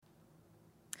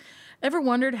Ever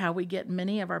wondered how we get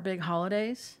many of our big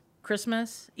holidays?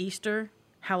 Christmas, Easter,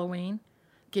 Halloween?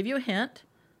 Give you a hint.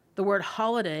 The word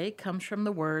holiday comes from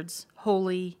the words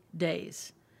holy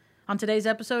days. On today's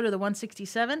episode of the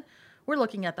 167, we're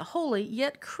looking at the holy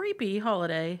yet creepy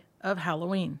holiday of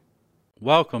Halloween.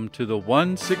 Welcome to the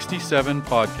 167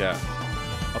 Podcast,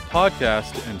 a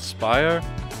podcast to inspire,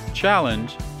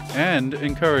 challenge, and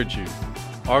encourage you.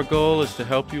 Our goal is to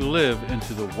help you live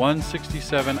into the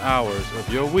 167 hours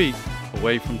of your week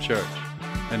away from church.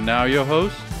 And now your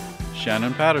host,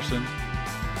 Shannon Patterson.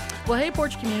 Well, hey,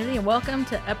 Porch community, and welcome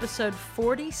to episode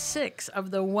 46 of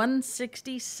the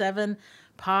 167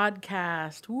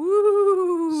 Podcast.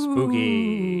 Woo!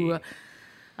 Spooky.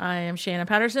 I am Shannon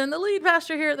Patterson, the lead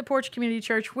pastor here at the Porch Community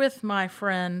Church, with my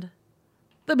friend,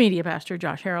 the media pastor,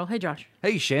 Josh Harrell. Hey, Josh.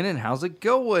 Hey, Shannon, how's it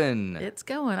going? It's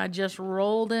going. I just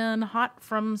rolled in hot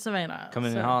from Savannah.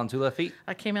 Coming in hot on two left feet?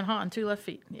 I came in hot on two left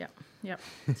feet. Yep.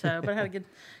 So, but I had a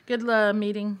good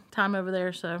meeting time over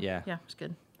there. So Yeah. it was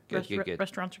good. Good.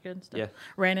 Restaurants are good and stuff. Yeah.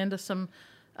 Ran into some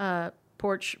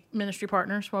Porch ministry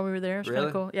partners while we were there. It's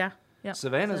Really? kind of cool. Yeah.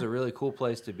 Savannah's a really cool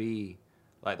place to be,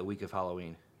 like the week of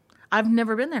Halloween. I've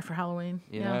never been there for Halloween.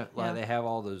 You know, they have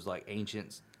all those like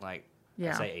ancient, I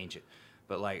say ancient,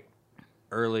 but like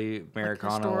early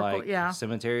Americana historical,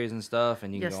 cemeteries and stuff,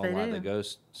 and you Yes, can they go on do. the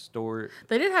ghost store.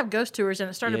 They did have ghost tours, and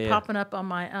it started Yeah. popping up on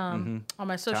my on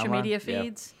my social Timeline? media Yeah.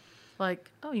 feeds.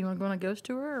 Like, oh, you want to go on a ghost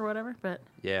tour or whatever? But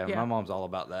Yeah, my mom's all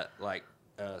about that, like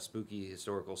spooky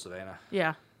historical Savannah.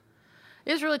 yeah.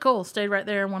 It was really cool. Stayed right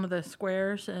there in one of the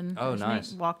squares and Oh, it was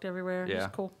nice. neat. Walked everywhere. It Yeah, was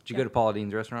cool. Did you go to Paula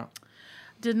Dean's restaurant?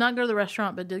 Did not go to the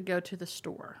restaurant, but did go to the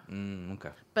store.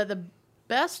 Okay. But the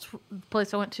best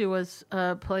place I went to was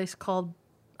a place called,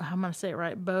 I'm going to say it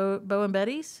right, Bo and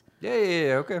Betty's.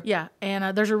 Yeah. Okay. Yeah,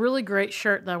 and there's a really great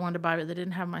shirt that I wanted to buy, but they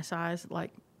didn't have my size.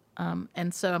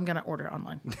 And so I'm going to order it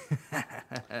online.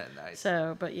 Nice.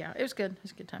 So, but yeah, it was good. It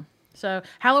was a good time. So,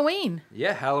 Halloween.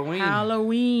 Yeah, Halloween.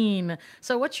 Halloween.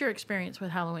 So, what's your experience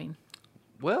with Halloween?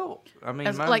 Well, I mean,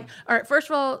 All right, first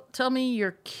of all, tell me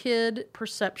your kid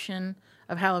perception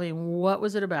of Halloween. What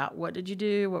was it about? What did you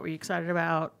do? What were you excited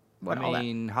about?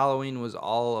 Halloween was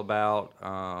all about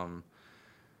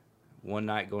one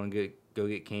night going to go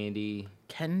get candy.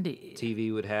 Candy.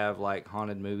 TV would have like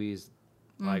haunted movies,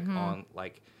 like on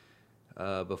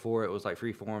before it was like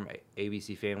Freeform.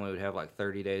 ABC Family would have like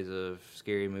 30 days of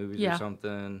scary movies or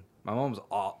something. My mom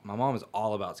is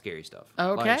all about scary stuff.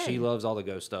 Okay. Like, she loves all the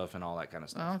ghost stuff and all that kind of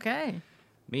stuff. Okay.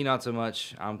 Me, not so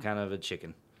much. I'm kind of a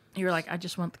chicken. You're like, I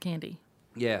just want the candy.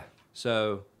 Yeah.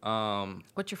 So,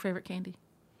 What's your favorite candy?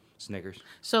 Snickers.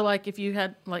 So, like, if you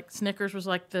had, like, Snickers was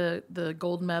like the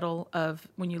gold medal of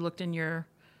when you looked in your,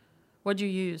 what'd you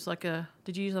use?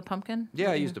 Did you use a pumpkin?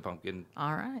 Yeah, I used a pumpkin.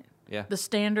 All right. Yeah. The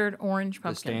standard orange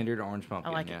pumpkin. The standard orange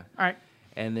pumpkin. I like yeah. it. All right.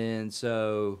 And then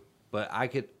but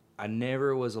I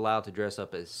never was allowed to dress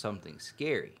up as something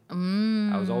scary.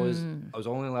 I was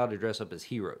only allowed to dress up as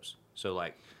heroes. So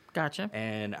like, Gotcha.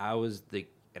 and I was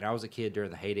a kid during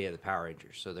the heyday of the Power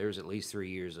Rangers. So there was at least 3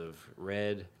 years of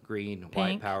red, green, white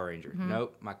Pink. Power Ranger.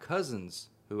 Nope, my cousins,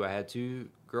 who I had 2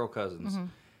 girl cousins,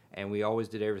 and we always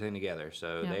did everything together.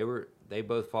 So Yeah. they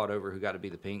both fought over who got to be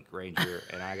the Pink Ranger,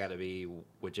 and I got to be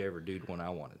whichever dude one I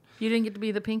wanted. You didn't get to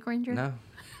be the Pink Ranger? No.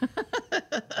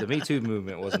 The Me Too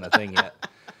movement wasn't a thing yet.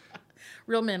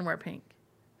 Real men wear pink.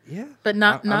 Yeah. But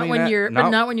not when you're an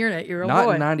 8-year-old boy.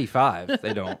 Not in 95,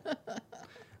 they don't.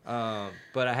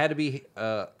 But I had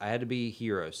to be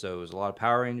heroes, so it was a lot of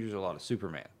Power Rangers, a lot of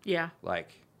Superman. Yeah.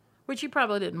 Like, Which you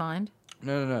probably didn't mind.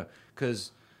 no,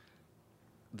 because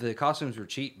the costumes were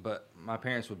cheap, but my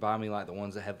parents would buy me like the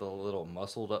ones that had the little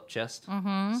muscled up chest.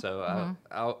 So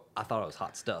I thought it was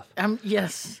hot stuff.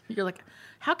 Yes. You're like,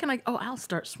 how can I? Oh, I'll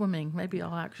start swimming. Maybe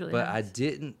I'll actually. But I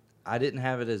didn't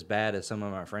have it as bad as some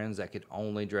of my friends that could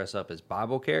only dress up as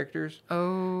Bible characters.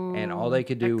 Oh. And all they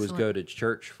could do was excellent. go to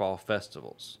church fall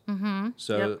festivals. Mm-hmm.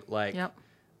 So,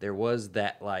 there was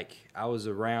that, like, I was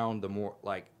around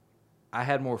I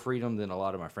had more freedom than a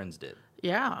lot of my friends did.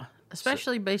 Yeah.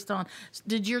 Especially based on.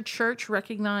 Did your church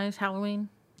recognize Halloween?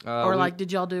 Or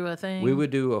did y'all do a thing? We would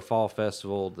do a fall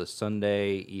festival the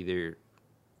Sunday either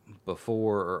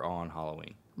before or on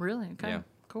Halloween. Really? Okay. Yeah.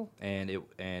 Cool. And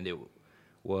it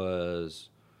was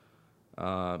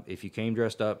if you came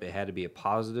dressed up, it had to be a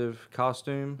positive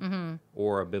costume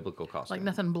or a biblical costume. Like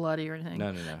nothing bloody or anything.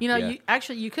 No. You know, Yeah.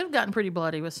 you could have gotten pretty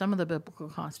bloody with some of the biblical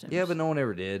costumes. Yeah, but no one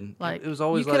ever did. Like it was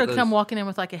always you could like have come walking in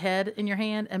with like a head in your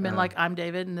hand and been like, "I'm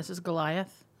David and this is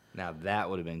Goliath." Now that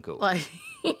would have been cool. Like,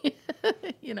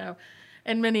 you know,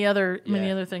 and many other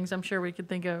things I'm sure we could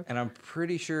think of. And I'm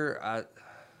pretty sure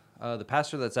the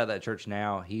pastor that's at that church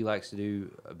now, he likes to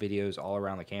do videos all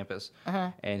around the campus,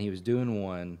 and he was doing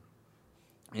one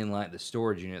in like the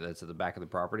storage unit that's at the back of the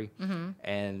property,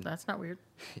 and That's not weird.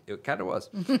 it kind of was.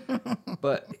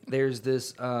 But there's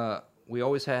this. We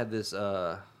always had this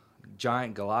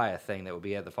giant Goliath thing that would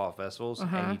be at the fall festivals,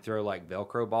 and you throw like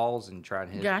Velcro balls and try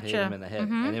and hit him in the head,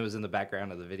 and it was in the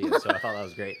background of the video. So I thought that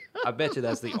was great. I bet you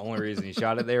that's the only reason he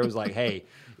shot it there. Was like, hey,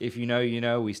 if you know, you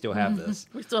know, we still have this.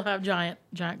 We still have giant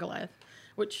Goliath,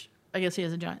 which I guess he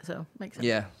is a giant, so makes sense.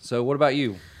 Yeah. So what about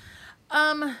you?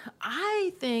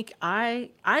 I think I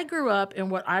grew up in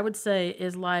what I would say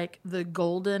is like the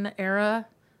golden era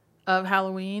of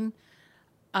Halloween.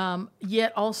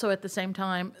 Yet also at the same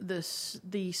time, the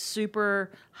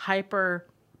super hyper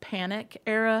panic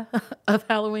era of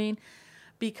Halloween,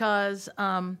 because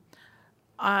I'm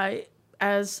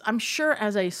sure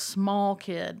as a small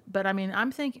kid, but I mean,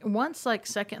 I'm thinking once like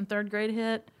second and third grade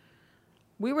hit,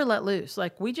 we were let loose.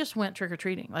 Like we just went trick or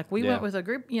treating. Like we went with a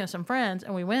group, some friends,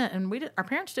 and we went, and our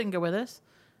parents didn't go with us.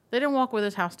 They didn't walk with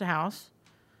us house to house.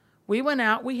 We went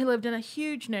out. We lived in a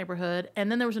huge neighborhood, and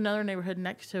then there was another neighborhood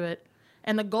next to it.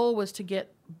 And the goal was to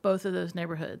get both of those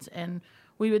neighborhoods. And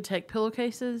we would take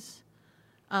pillowcases.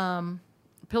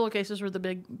 Pillowcases were the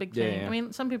big thing. Yeah. I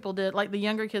mean, some people did. Like the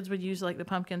younger kids would use like the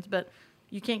pumpkins, but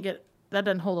you can't get, that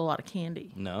doesn't hold a lot of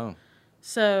candy. No.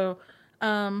 So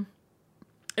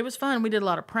it was fun. We did a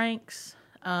lot of pranks.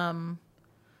 I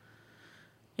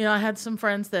had some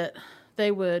friends that they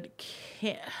would,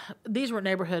 these were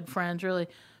neighborhood friends really,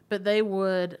 but they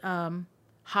would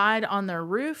hide on their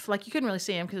roof. Like you couldn't really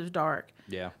see them because it was dark.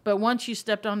 Yeah. But once you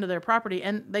stepped onto their property,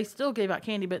 and they still gave out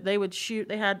candy, but they would shoot,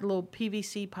 they had a little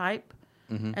PVC pipe,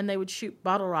 and they would shoot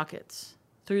bottle rockets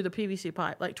through the PVC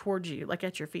pipe, like towards you, like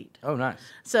at your feet. Oh, nice.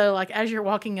 So like as you're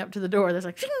walking up to the door, there's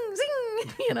like, zing,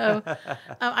 zing,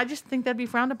 I just think that'd be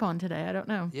frowned upon today. I don't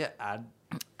know. Yeah.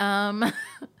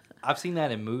 I've seen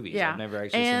that in movies. Yeah. I've never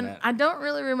actually seen that. I don't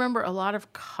really remember a lot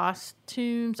of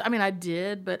costumes. I mean, I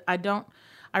did, but I don't.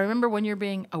 I remember when you're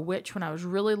being a witch when I was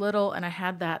really little, and I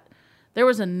had that. There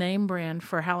was a name brand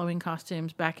for Halloween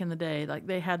costumes back in the day. Like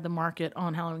they had the market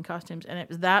on Halloween costumes, and it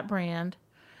was that brand.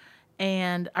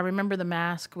 And I remember the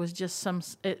mask was just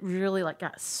it really like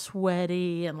got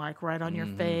sweaty and like right on your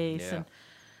face. Yeah.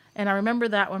 And I remember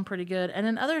that one pretty good. And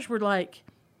then others were like,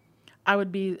 I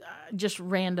would be just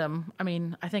random. I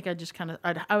mean, I think I just kind of,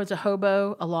 I was a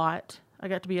hobo a lot. I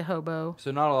got to be a hobo.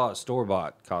 So not a lot of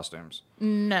store-bought costumes.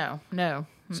 No.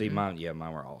 See, mine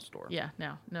were all store. Yeah,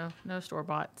 no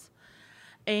store-boughts.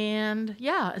 And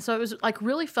yeah, so it was like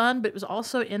really fun, but it was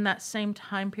also in that same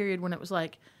time period when it was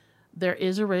like, there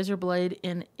is a razor blade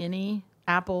in any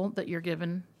apple that you're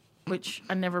given, which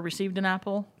I never received an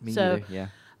apple. Me neither, yeah.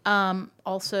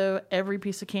 Also, every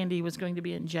piece of candy was going to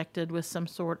be injected with some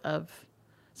sort of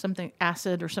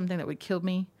acid or something that would kill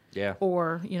me. Yeah.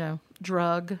 Or,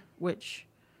 drug, which,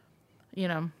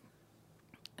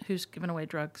 who's giving away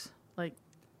drugs?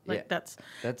 Like that's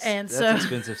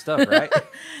expensive stuff, right?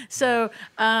 So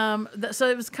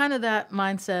it was kind of that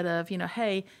mindset of,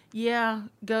 hey, yeah,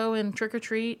 go and trick or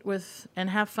treat and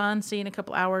have fun, see you in a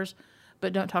couple hours,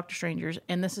 but don't talk to strangers.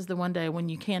 And this is the one day when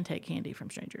you can take candy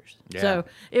from strangers. Yeah. So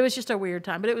it was just a weird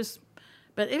time, but it was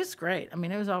great. I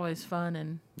mean, it was always fun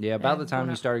and about the time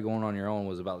you started going on your own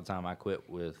was about the time I quit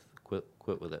with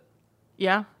it.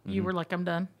 Yeah, you were like, I'm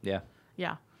done. Yeah.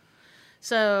 Yeah.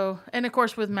 So, and of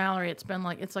course with Mallory, it's been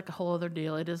like, it's like a whole other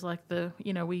deal. It is like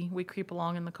we creep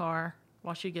along in the car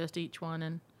while she goes to each one.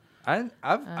 And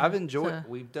I've enjoyed,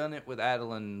 we've done it with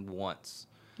Adeline once.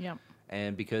 Yeah.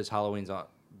 And because Halloween's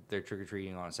they're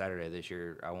trick-or-treating on a Saturday this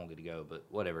year, I won't get to go, but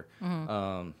whatever.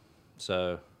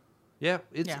 So yeah,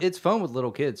 it's fun with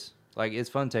little kids. Like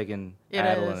it's fun taking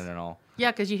Adeline and all.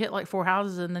 Yeah, because you hit like 4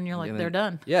 houses and then you're like, they're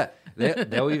done. Yeah,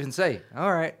 they'll even say,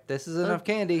 "All right, this is enough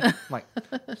candy." I'm like,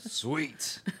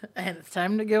 sweet. And it's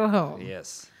time to go home.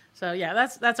 Yes. So yeah,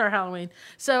 that's our Halloween.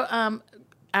 So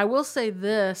I will say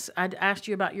this: I'd asked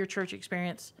you about your church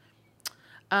experience.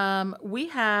 We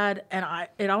had, and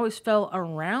it always fell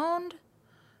around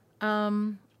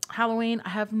Halloween. I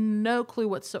have no clue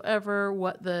whatsoever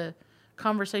what the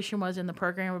conversation was in the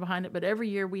program behind it, but every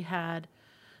year we had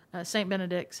St.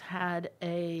 Benedict's had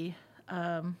a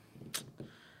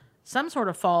some sort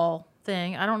of fall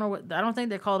thing. I don't think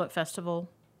they called it festival.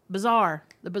 Bazaar.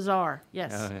 The bazaar.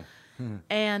 Yes. Oh, yeah.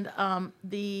 And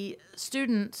the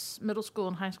students, middle school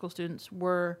and high school students,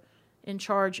 were in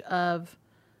charge of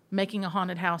making a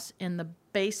haunted house in the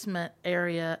basement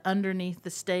area underneath the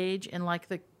stage in like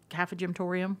the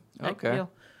cafetorium. Okay.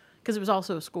 Because it was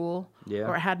also a school. Yeah.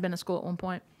 Or it had been a school at one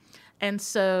point. And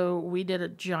so we did a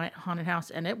giant haunted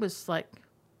house, and it was like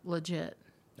legit.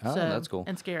 Oh, that's cool.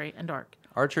 And scary and dark.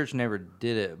 Our church never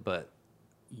did it, but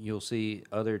you'll see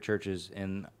other churches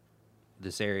in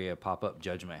this area pop up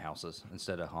judgment houses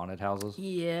instead of haunted houses.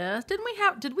 Yes.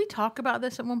 Did we talk about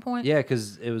this at one point? Yeah,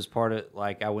 because it was part of,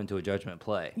 like, I went to a judgment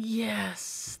play.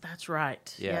 Yes, that's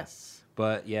right. Yeah. Yes.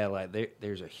 But, yeah, like,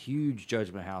 there's a huge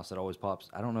judgment house that always pops.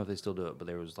 I don't know if they still do it, but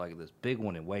there was, like, this big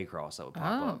one in Waycross that would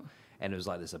pop up. And it was,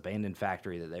 like, this abandoned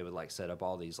factory that they would, like, set up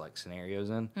all these, like,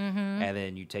 scenarios in. Mm-hmm. And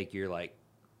then you take your, like,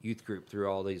 youth group through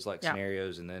all these, like,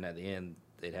 scenarios. And then at the end,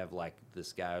 they'd have, like,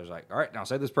 this guy who's like, all right, now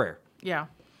say this prayer. Yeah.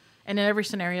 And in every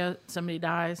scenario, somebody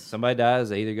dies. Somebody dies,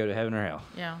 they either go to heaven or hell.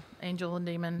 Yeah, angel and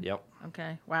demon. Yep.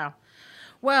 Okay, wow.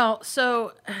 Well,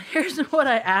 so here's what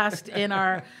I asked in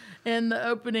the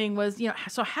opening was,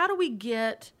 so how do we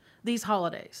get these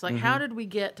holidays? Like, how did we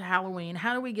get to Halloween?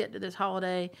 How do we get to this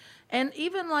holiday? And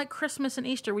even like Christmas and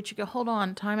Easter, which you go, hold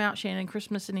on, time out, Shannon.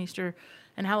 Christmas and Easter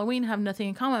and Halloween have nothing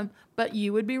in common, but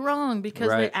you would be wrong because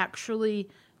they actually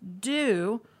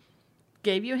do.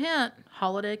 Gave you a hint.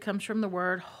 Holiday comes from the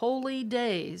word holy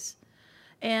days.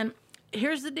 And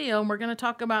here's the deal, and we're going to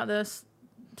talk about this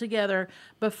together.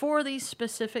 Before these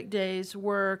specific days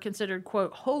were considered,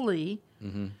 quote, holy,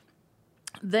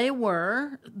 they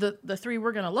were, the three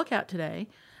we're going to look at today,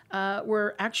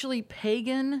 were actually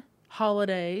pagan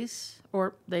holidays,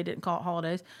 or they didn't call it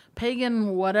holidays,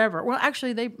 pagan whatever. Well,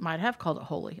 actually, they might have called it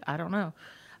holy. I don't know.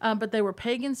 But they were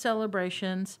pagan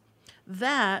celebrations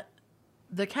that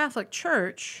the Catholic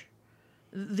Church,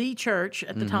 the church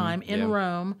at the time in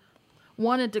Rome,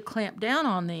 wanted to clamp down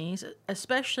on these,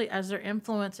 especially as their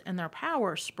influence and their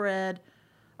power spread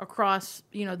across,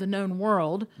 the known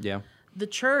world. Yeah. The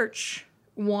church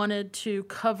wanted to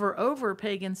cover over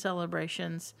pagan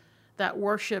celebrations that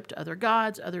worshipped other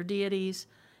gods, other deities.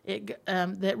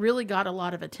 That really got a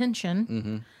lot of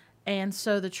attention. And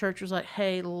so the church was like,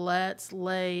 hey, let's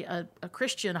lay a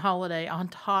Christian holiday on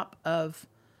top of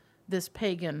this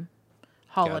pagan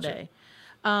holiday.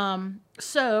 Gotcha.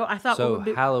 So I thought... So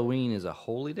Halloween is a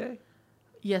holy day?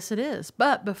 Yes, it is.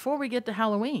 But before we get to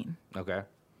Halloween... Okay.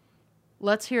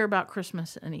 Let's hear about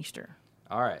Christmas and Easter.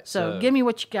 All right. So give me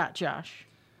what you got, Josh.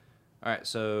 All right.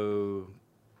 So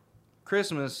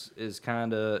Christmas is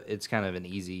kind of an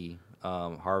easy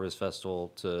harvest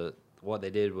festival. To what they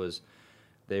did was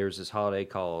there's this holiday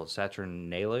called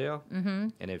Saturnalia.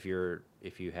 And if you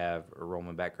have a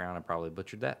Roman background, I probably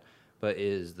butchered that. But it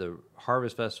is the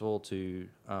harvest festival to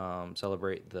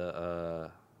celebrate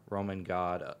the Roman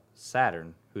god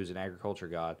Saturn, who's an agriculture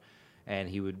god, and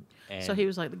he would. So he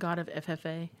was like the god of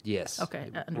FFA. Yes. Okay,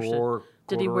 understood.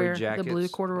 Did he wear the blue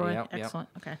corduroy? Yep, Excellent.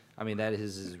 Yep. Okay. I mean, that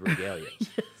is his regalia.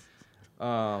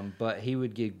 Yes. But he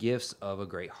would give gifts of a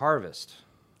great harvest.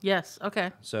 Yes.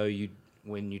 Okay. So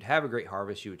when you'd have a great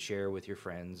harvest, you would share with your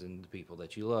friends and the people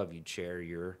that you love. You'd share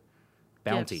your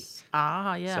bounty. Gifts.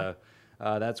 Ah, yeah. So.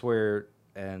 That's where,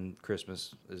 and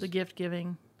Christmas is the gift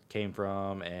giving came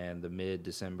from, and the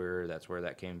mid-December, that's where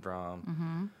that came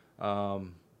from.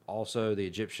 Also, the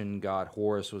Egyptian god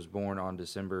Horus was born on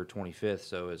December 25th,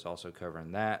 so it's also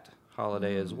covering that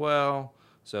holiday as well.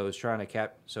 So it's trying to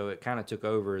so it kind of took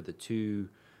over the two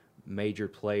major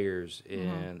players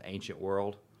in ancient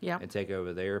world and take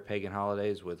over their pagan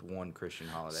holidays with one Christian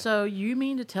holiday. So you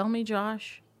mean to tell me,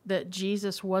 Josh, that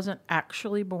Jesus wasn't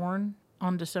actually born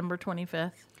on December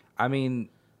 25th? I mean,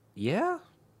 yeah.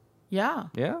 Yeah.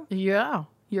 Yeah. Yeah.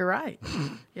 You're right.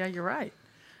 Yeah, you're right.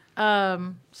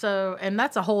 So, and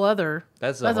that's a whole other,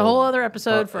 that's a whole other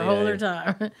episode for a whole other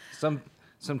time.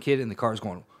 Some kid in the car is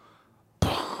going,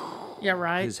 yeah,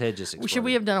 right. His head just exploded. Should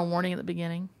we have done a warning at the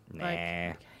beginning? Nah. Like,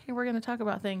 hey, we're going to talk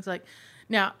about things like,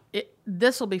 now,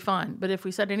 this will be fine, but if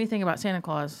we said anything about Santa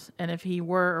Claus, and if he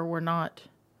were or were not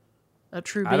a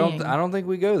true being. I don't think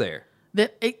we go there.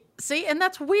 See, and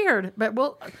that's weird, but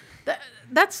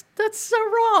that's so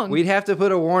wrong. We'd have to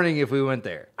put a warning if we went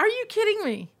there. Are you kidding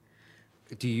me?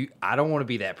 I don't want to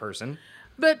be that person.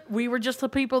 But we were just the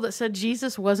people that said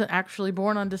Jesus wasn't actually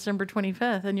born on December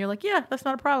 25th, and you're like, yeah, that's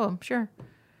not a problem, sure.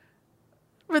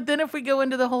 But then if we go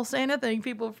into the whole Santa thing,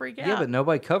 people freak out. Yeah, but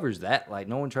nobody covers that. Like,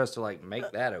 no one tries to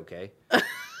make that okay.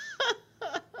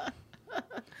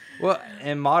 Well,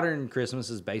 and modern Christmas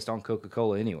is based on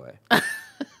Coca-Cola anyway.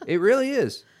 It really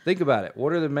is. Think about it.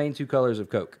 What are the main two colors of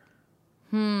Coke?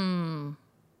 Red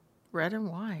and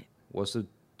white. What are the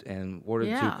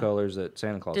two colors that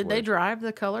Santa Claus Did wears? they drive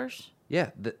the colors? Yeah.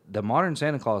 The modern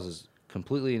Santa Claus is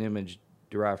completely an image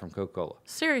derived from Coca-Cola.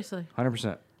 Seriously?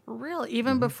 100%. Really?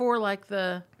 Even before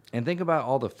the... And think about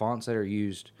all the fonts that are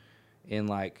used in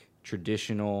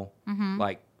traditional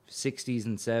 60s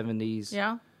and 70s.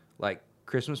 Yeah.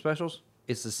 Christmas specials.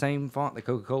 It's the same font that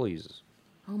Coca-Cola uses.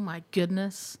 Oh my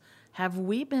goodness. Have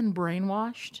we been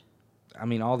brainwashed? I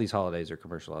mean, all these holidays are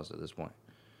commercialized at this point.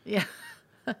 Yeah.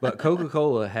 But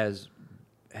Coca-Cola has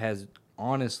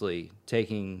honestly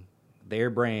taken their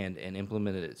brand and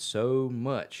implemented it so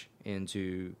much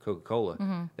into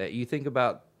Coca-Cola that you think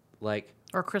about, like...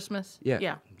 Or Christmas. Yeah.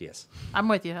 Yeah. Yes. I'm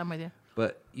with you.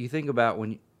 But you think about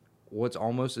what's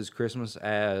almost as Christmas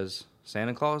as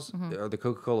Santa Claus are the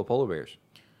Coca-Cola polar bears.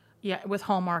 Yeah, with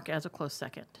Hallmark as a close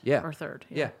second. Yeah. Or third.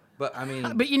 Yeah. But I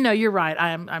mean... But you're right.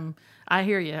 I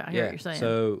hear you. I hear what you're saying.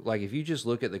 So, like, if you just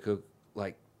look at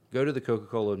go to the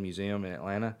Coca-Cola Museum in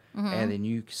Atlanta, and then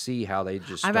you see how they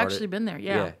just started. I've actually been there,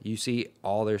 yeah. You see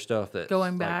all their stuff that's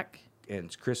going back. And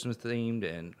it's Christmas themed,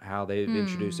 and how they've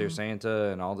introduced their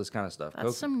Santa and all this kind of stuff.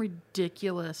 That's some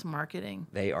ridiculous marketing.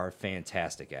 They are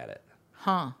fantastic at it.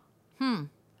 Huh.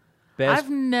 Best I've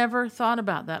never thought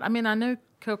about that. I mean, I know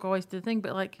Coke always did thing,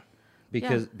 but like...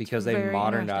 because they very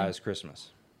modernized Christmas.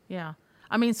 Yeah.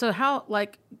 I mean, so how,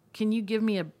 like, can you give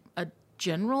me a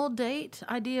general date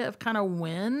idea of kind of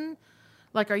when?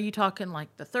 Like, are you talking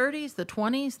like the 30s, the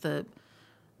 20s,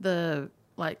 the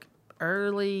like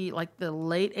early, like the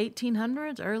late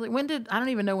 1800s? I don't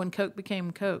even know when Coke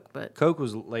became Coke, but... Coke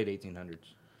was late 1800s.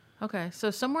 Okay,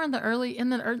 so somewhere in the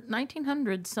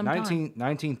 1900s sometime.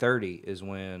 1930 is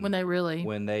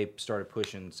when they started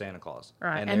pushing Santa Claus.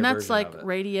 Right, and that's like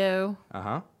radio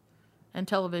Uh-huh. and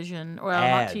television. Well,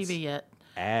 ads. not TV yet.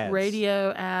 Ads.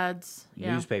 Radio ads.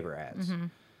 Yeah. Newspaper ads.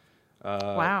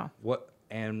 Wow. What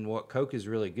Coke is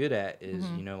really good at is,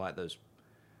 like those,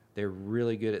 they're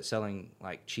really good at selling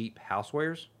like cheap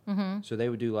housewares. So they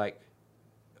would do like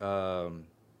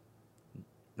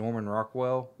Norman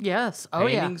Rockwell yes.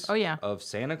 paintings of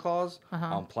Santa Claus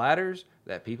on platters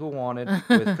that people wanted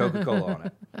with Coca-Cola on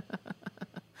it.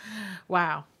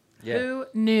 Wow. Yeah. Who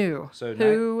knew?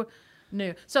 Who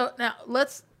knew? So now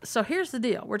so here's the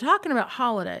deal. We're talking about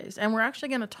holidays, and we're actually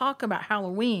going to talk about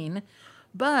Halloween,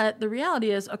 but the reality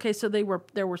is, okay, so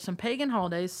there were some pagan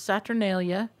holidays,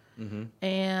 Saturnalia,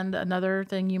 and another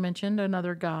thing you mentioned,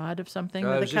 another god of something. It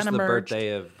that was they kind just of the merged. birthday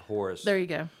of Horus. There you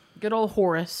go. Good old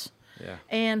Horus. Yeah.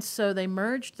 And so they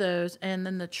merged those, and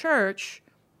then the church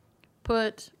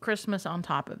put Christmas on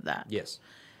top of that. Yes.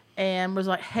 And was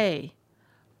like, hey,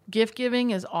 gift giving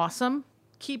is awesome.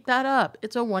 Keep that up.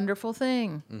 It's a wonderful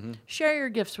thing. Share your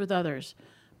gifts with others.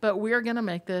 But we're going to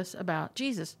make this about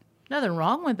Jesus. Nothing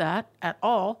wrong with that at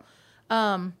all.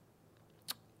 I'm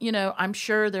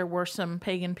sure there were some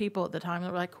pagan people at the time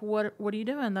that were like, what are you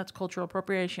doing? That's cultural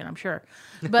appropriation, I'm sure.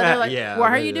 But they're like, why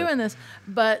are you doing this?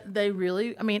 But they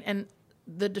really, and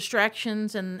the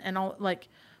distractions and all, like,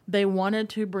 they wanted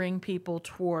to bring people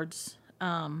towards...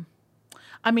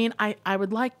 I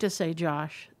would like to say,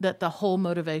 Josh, that the whole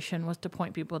motivation was to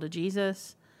point people to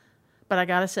Jesus. But I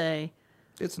got to say,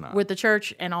 it's not. With the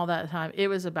church and all that time, it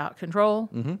was about control.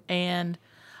 And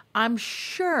I'm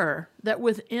sure that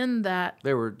within that...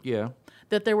 There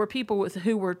were people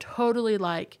who were totally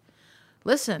like,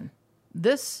 listen,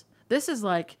 this is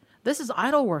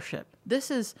idol worship.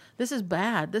 This is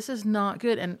bad. This is not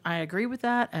good. And I agree with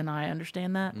that, and I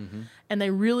understand that. And they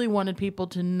really wanted people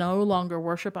to no longer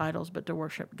worship idols, but to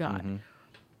worship God.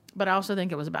 But I also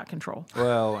think it was about control.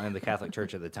 Well, and the Catholic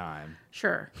Church at the time.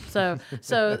 Sure. So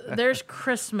there's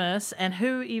Christmas, and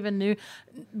who even knew?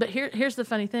 But here's the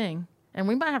funny thing, and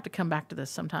we might have to come back to this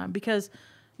sometime, because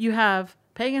you have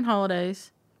pagan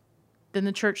holidays, then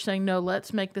the church saying, no,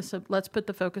 let's put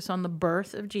the focus on the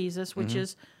birth of Jesus, which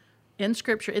is in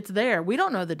Scripture. It's there. We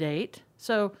don't know the date.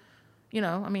 So,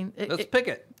 let's pick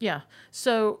it. Yeah.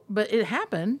 So, but it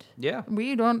happened. Yeah.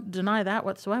 We don't deny that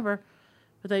whatsoever.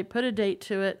 But they put a date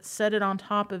to it, set it on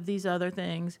top of these other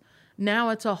things. Now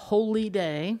it's a holy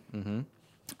day,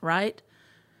 right?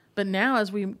 But now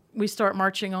as we start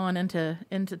marching on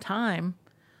into time,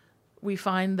 we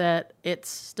find that it's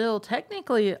still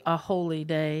technically a holy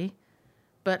day,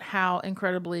 but how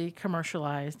incredibly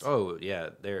commercialized. Oh, yeah.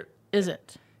 Is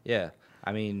it? Yeah.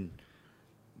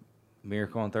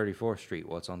 Miracle on 34th Street.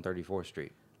 What's on 34th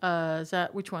Street? Is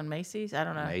that, which one? Macy's? I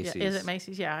don't know. Macy's. Yeah, is it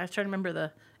Macy's? Yeah, I was trying to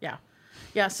remember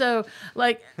Yeah, so,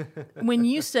 like, when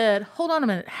you said, hold on a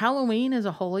minute, Halloween is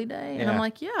a holy day? And I'm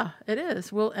like, yeah, it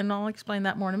is. And I'll explain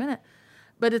that more in a minute.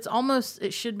 But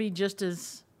it should be just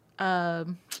as, I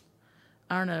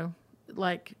don't know,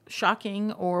 like,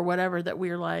 shocking or whatever, that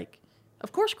we're like,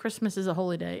 of course Christmas is a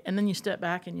holy day. And then you step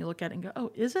back and you look at it and go,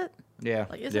 oh, is it? Yeah.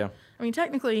 Like, is it?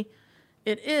 Technically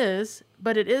it is,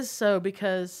 but it is so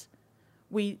because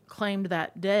we claimed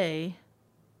that day.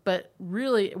 But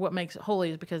really, what makes it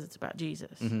holy is because it's about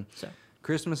Jesus. So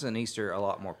Christmas and Easter are a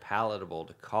lot more palatable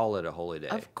to call it a holy day.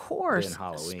 Of course. Than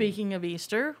Halloween. Speaking of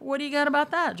Easter, what do you got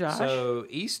about that, Josh? So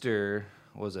Easter,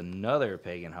 was another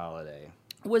pagan holiday.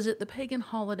 Was it the pagan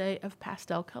holiday of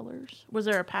pastel colors? Was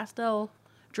there a pastel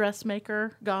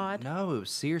dressmaker god? No, it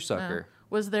was seersucker.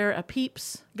 Was there a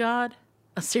peeps god?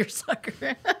 A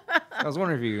seersucker. I was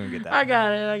wondering if you were going to get that. I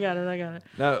got it.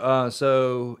 No,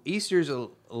 so Easter's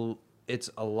it's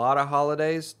a lot of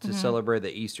holidays to celebrate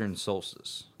the Eastern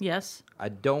solstice. Yes. I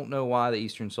don't know why the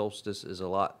Eastern solstice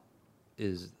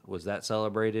was that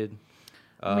celebrated?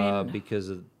 Because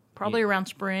of probably around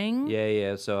spring.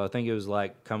 Yeah. So I think it was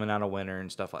like coming out of winter and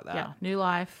stuff like that. Yeah, new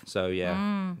life. So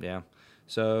yeah.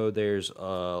 So there's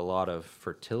a lot of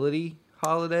fertility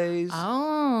holidays.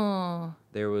 Oh.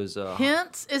 There was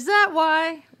Hints? Is that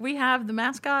why we have the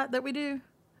mascot that we do?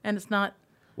 And it's not.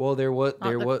 Well, there was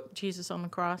Jesus on the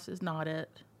cross is not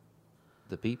it.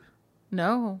 The peep.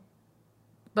 No.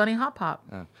 Bunny Hop Pop.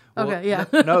 Well, okay, yeah.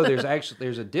 No,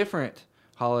 there's a different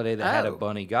holiday that had a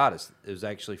bunny goddess. It was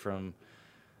actually from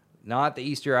not the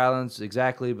Easter Islands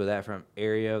exactly, but that from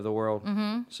area of the world.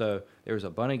 Mm-hmm. So there was a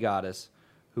bunny goddess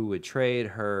who would trade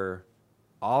her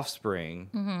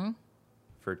offspring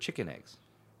for chicken eggs.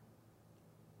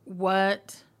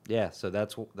 What? Yeah, so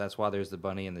that's why there's the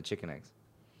bunny and the chicken eggs.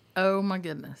 Oh my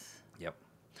goodness. Yep.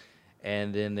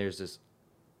 And then there's this.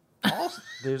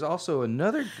 There's also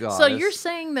another goddess. So you're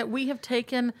saying that we have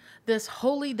taken this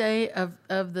holy day of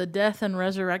the death and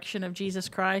resurrection of Jesus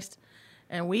Christ,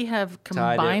 and we have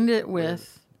combined it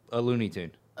with a Looney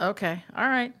Tune. Okay. All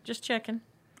right. Just checking.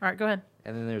 All right. Go ahead.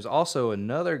 And then there's also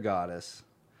another goddess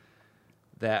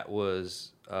that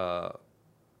was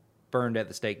burned at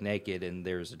the stake naked, and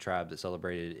there's a tribe that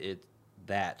celebrated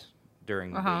that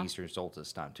during the Eastern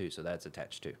solstice time too. So that's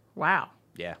attached too. Wow.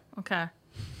 Yeah. Okay.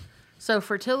 So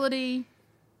fertility,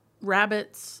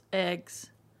 rabbits, eggs,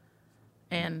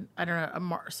 and I don't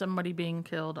know, somebody being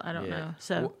killed. I don't know.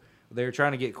 So they're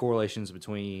trying to get correlations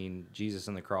between Jesus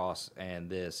and the cross and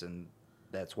this, and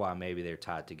that's why maybe they're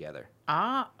tied together.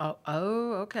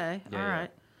 Okay. Yeah, all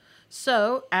right.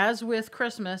 So as with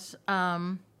Christmas,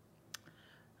 as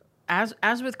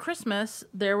with Christmas,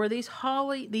 there were these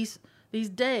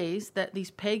days,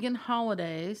 these pagan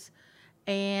holidays,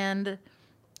 and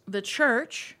the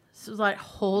church was like,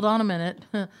 hold on a minute,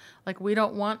 like we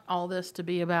don't want all this to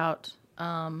be about,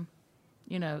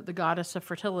 the goddess of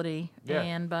fertility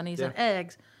and bunnies and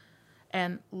eggs,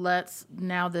 and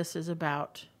this is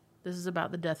about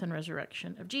the death and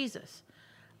resurrection of Jesus.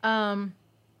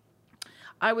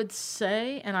 I would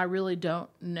say, and I really don't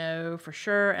know for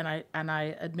sure, and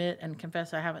I admit and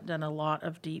confess I haven't done a lot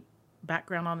of deep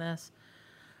background on this,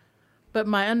 but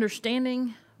my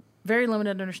understanding, very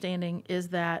limited understanding, is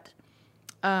that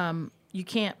you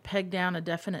can't peg down a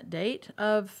definite date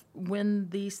of when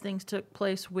these things took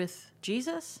place with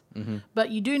Jesus, but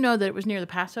you do know that it was near the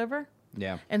Passover.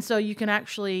 Yeah. And so you can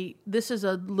actually, this is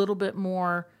a little bit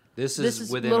more, this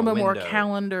is within a little bit window. More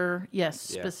calendar,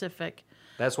 specific.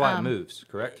 That's why it moves,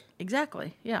 correct?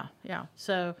 Exactly. Yeah.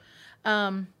 So,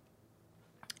 and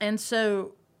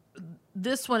so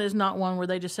this one is not one where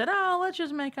they just said, let's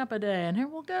just make up a day and here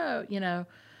we'll go,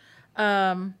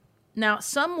 Now,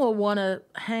 some will want to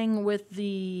hang with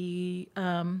the.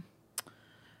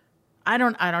 I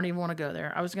don't even want to go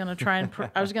there. I was going to try and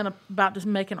about to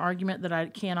make an argument that I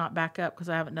cannot back up because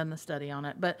I haven't done the study on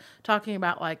it. But talking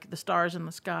about like the stars in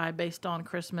the sky based on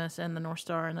Christmas and the North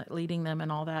Star and leading them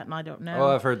and all that, and I don't know.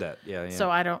 Oh, I've heard that. Yeah. So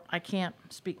I can't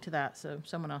speak to that. So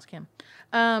someone else can.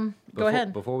 Go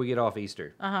ahead. Before we get off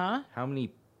Easter. How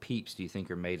many peeps do you think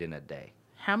are made in a day?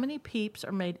 How many peeps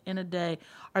are made in a day?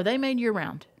 Are they made year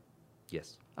round?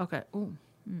 Yes. Okay. Ooh.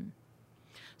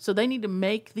 So they need to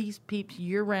make these peeps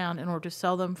year round in order to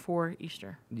sell them for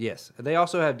Easter. Yes. They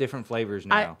also have different flavors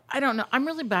now. I don't know. I'm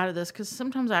really bad at this because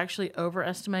sometimes I actually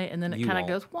overestimate and then it kind of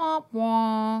goes womp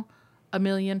womp. 1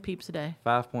 million peeps a day.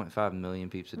 5.5 million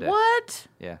peeps a day. What?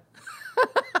 Yeah.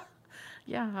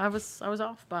 Yeah, I was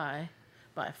off by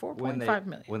 4.5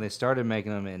 million. When they started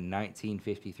making them in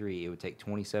 1953, it would take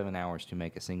 27 hours to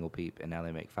make a single peep, and now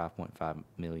they make 5.5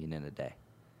 million in a day.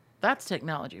 That's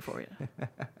technology for you.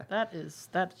 That's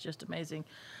just amazing.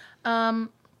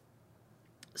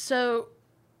 So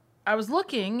I was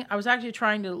actually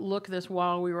trying to look this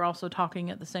while we were also talking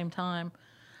at the same time,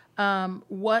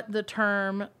 what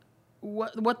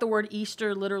the word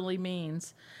Easter literally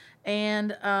means.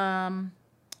 And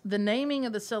the naming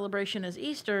of the celebration as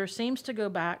Easter seems to go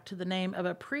back to the name of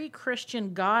a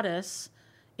pre-Christian goddess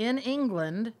in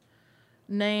England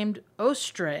named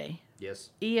Ostre.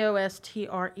 Yes.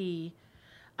 Eostre,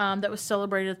 that was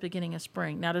celebrated at the beginning of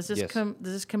spring. Now, does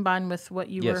this combine with what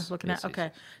you were looking at? Okay.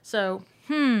 Yes. So,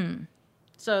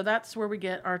 so that's where we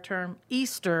get our term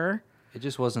Easter. It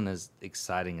just wasn't as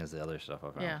exciting as the other stuff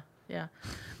I found. Yeah.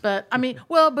 But I mean,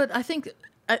 well, but I think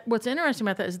what's interesting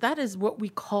about that is what we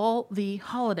call the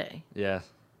holiday. Yeah.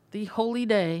 The holy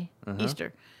day,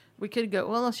 Easter. We could go,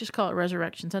 well, let's just call it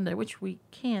Resurrection Sunday, which we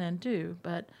can and do.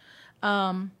 But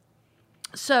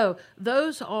so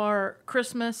those are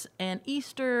Christmas and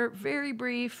Easter. Very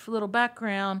brief little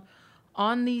background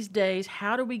on these days.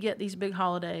 How do we get these big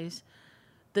holidays?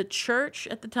 The church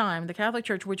at the time, the Catholic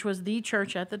Church, which was the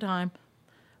church at the time,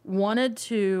 wanted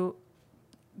to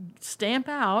stamp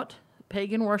out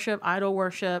pagan worship, idol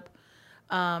worship,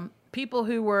 people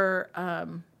who were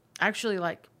actually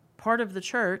like part of the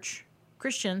church,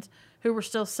 Christians, who were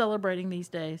still celebrating these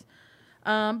days.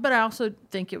 But I also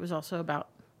think it was also about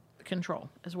control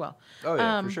as well. Oh,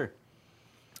 yeah, for sure.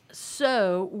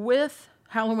 So with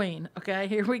Halloween, okay,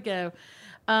 here we go.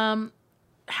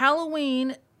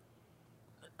 Halloween,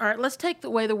 all right, let's take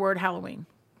away the word Halloween.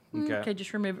 Okay,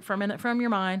 just remove it for a minute from your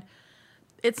mind.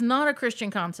 It's not a Christian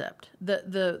concept.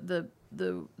 The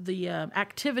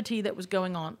activity that was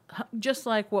going on, just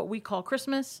like what we call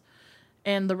Christmas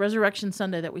and the Resurrection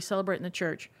Sunday that we celebrate in the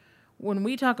church. When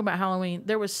we talk about Halloween,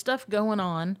 there was stuff going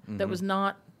on that was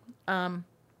not.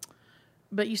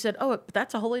 But you said, oh,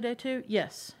 that's a holy day too?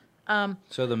 Yes.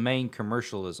 So the main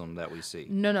commercialism that we see.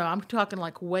 No, I'm talking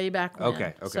like way back when.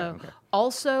 Okay.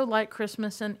 Also, like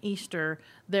Christmas and Easter,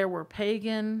 there were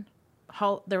pagan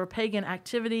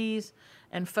activities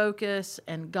and focus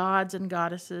and gods and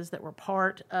goddesses that were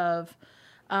part of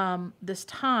this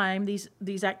time.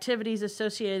 These activities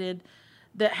associated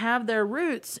that have their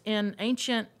roots in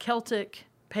ancient Celtic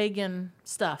pagan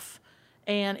stuff,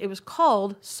 and it was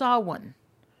called Samhain.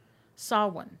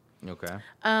 Okay.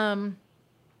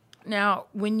 Now,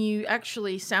 when you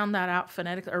actually sound that out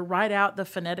phonetically or write out the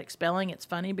phonetic spelling, it's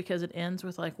funny because it ends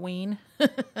with like ween, like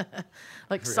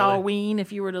really? Samhain.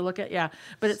 If you were to look at,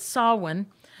 but it's Samhain.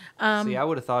 See, I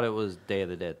would have thought it was Day of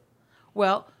the Dead.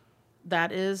 Well,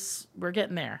 we're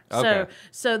getting there. Okay.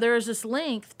 So there is this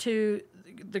link to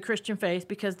the Christian faith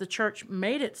because the church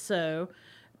made it so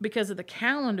because of the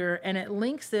calendar, and it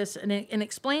links this and it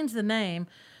explains the name.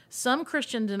 Some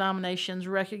Christian denominations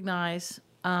recognize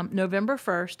November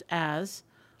 1st as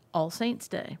All Saints'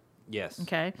 Day. Yes.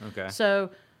 Okay. Okay. So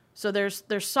there's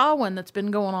Samhain that's been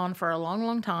going on for a long,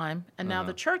 long time, and now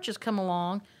the church has come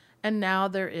along, and now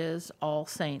there is All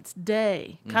Saints'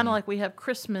 Day, kind of like we have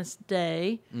Christmas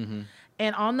Day.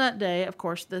 And on that day, of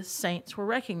course, the saints were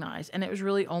recognized, and it was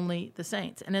really only the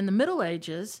saints. And in the Middle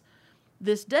Ages,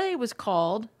 this day was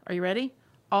called, are you ready?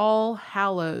 All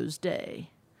Hallows Day,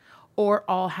 or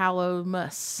All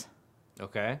Hallowmas.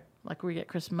 Okay. Like we get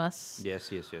Christmas.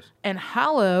 Yes. And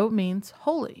hallow means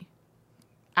holy.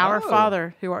 Our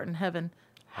Father who art in heaven,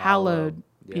 hallowed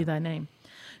be thy name.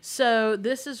 So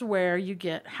this is where you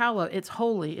get hallow. It's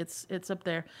holy. It's up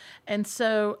there. And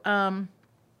so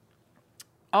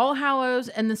All Hallows,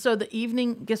 and then so the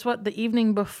evening, guess what? The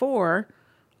evening before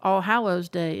All Hallows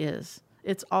Day is.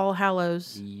 It's All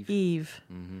Hallows Eve.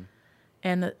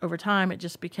 And over time it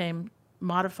just became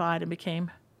modified and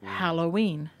became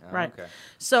Halloween, right? Okay.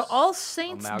 So All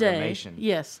Saints Day,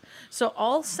 yes. So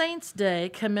All Saints Day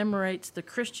commemorates the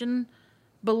Christian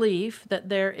belief that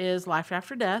there is life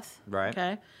after death, right?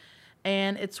 Okay,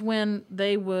 and it's when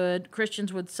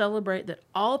Christians would celebrate that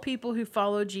all people who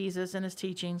follow Jesus and his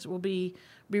teachings will be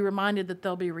reminded that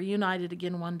they'll be reunited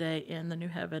again one day in the new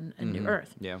heaven and new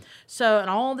earth. Yeah. So,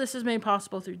 and all this is made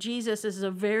possible through Jesus. This is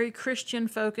a very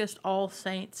Christian-focused All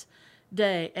Saints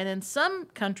Day, and in some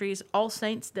countries, All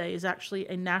Saints Day is actually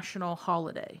a national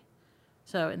holiday.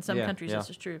 So in some countries, this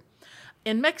is true.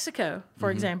 In Mexico, for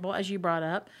example, as you brought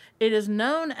up, it is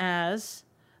known as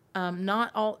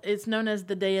it's known as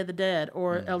the Day of the Dead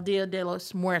or El Dia de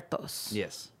los Muertos.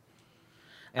 Yes.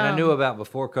 And I knew about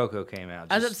before Coco came out.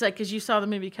 I was about to say, because you saw the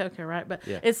movie Coco, right? But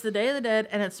it's the Day of the Dead,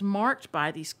 and it's marked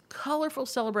by these colorful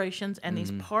celebrations and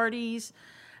these parties.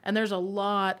 And there's a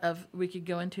lot of we could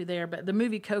go into there, but the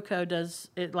movie Coco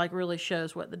really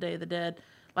shows what the Day of the Dead,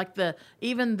 like the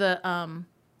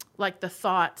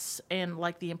thoughts and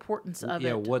like the importance of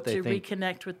it what they to think.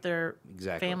 Reconnect with their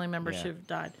family members who've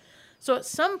died. So at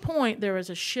some point there was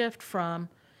a shift from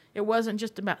it wasn't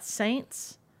just about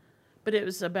saints, but it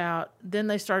was about then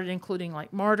they started including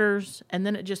like martyrs, and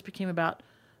then it just became about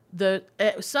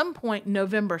at some point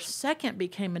November 2nd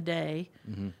became a day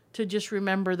to just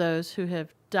remember those who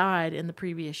have died in the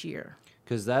previous year.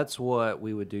 Because that's what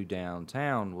we would do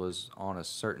downtown was on a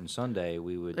certain Sunday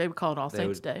they would call it All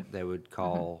Saints Day. They would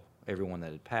call everyone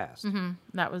that had passed.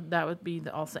 That would be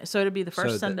the All Saints. So it'd be the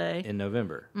first Sunday in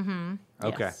November.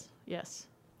 Okay. Yes.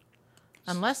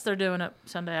 Unless they're doing it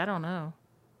Sunday, I don't know.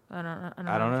 I don't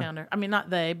know the calendar. I mean, not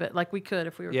they, but like we could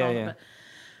if we were called.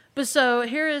 But so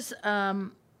here is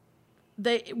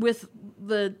they with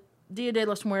the Dia de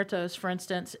los Muertos, for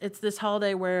instance. It's this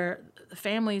holiday where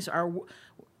families are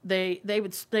they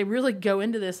really go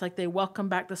into this like they welcome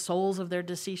back the souls of their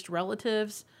deceased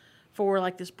relatives for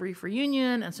like this brief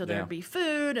reunion, and so there'd be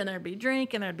food and there'd be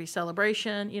drink and there'd be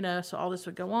celebration, so all this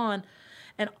would go on.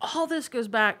 And all this goes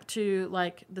back to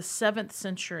like the 7th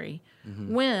century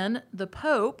when the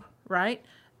Pope, right,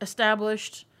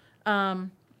 established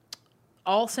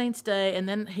All Saints Day, and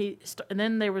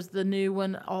then there was the new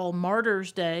one, All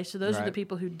Martyrs Day. So those are the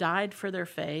people who died for their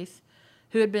faith,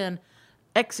 who had been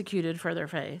executed for their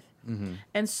faith.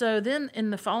 And so then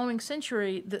in the following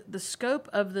century, the scope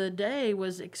of the day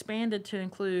was expanded to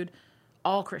include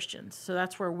all Christians. So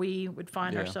that's where we would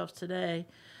find ourselves today.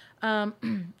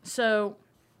 So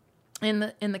in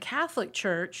the Catholic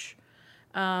Church,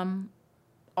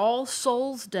 All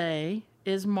Souls Day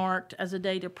is marked as a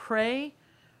day to pray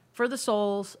for the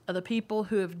souls of the people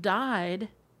who have died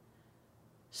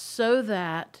so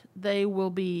that they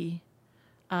will be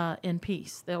in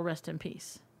peace. They'll rest in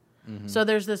peace. So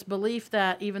there's this belief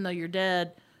that even though you're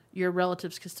dead, your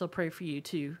relatives can still pray for you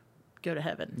to go to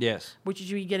heaven. Yes. Which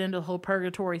is you get into the whole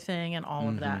purgatory thing and all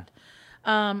of that.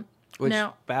 Which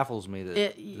now, baffles me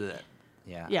that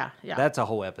yeah. That's a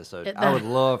whole episode. I would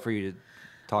love for you to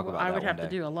talk about that. I would have to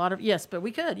do a lot of, yes, but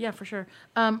we could, yeah, for sure.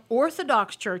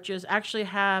 Orthodox churches actually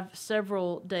have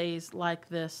several days like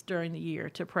this during the year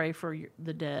to pray for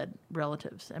the dead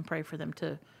relatives and pray for them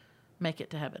to make it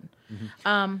to heaven.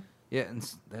 Yeah, and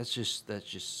that's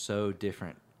just so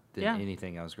different than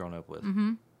anything I was growing up with.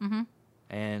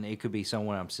 And it could be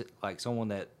someone someone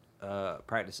that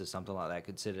practices something like that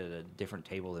could sit at a different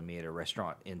table than me at a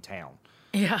restaurant in town.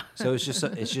 Yeah. So it's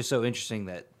just so interesting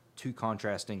that two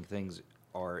contrasting things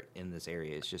are in this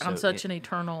area. It's just on such an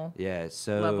eternal it's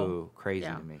so level. Crazy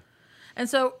to me. And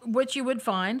so what you would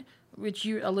find, which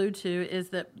you allude to, is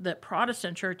that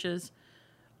Protestant churches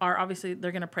are obviously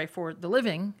they're going to pray for the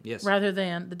living rather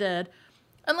than the dead,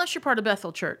 unless you're part of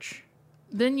Bethel Church.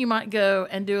 Then you might go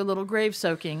and do a little grave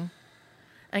soaking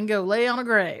and go lay on a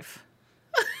grave.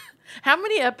 How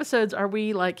many episodes are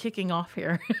we like kicking off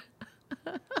here?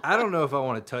 I don't know if I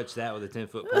want to touch that with a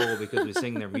 10-foot pole because we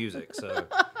sing their music. So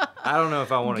I don't know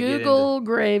if I want to Google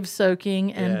grave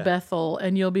soaking and Bethel,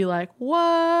 and you'll be like,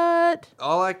 what?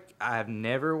 I've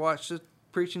never watched a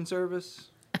preaching service.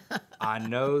 I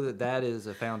know that is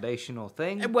a foundational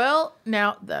thing. Well,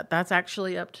 now that's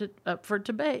actually up for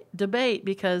debate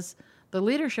because the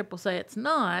leadership will say it's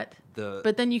not.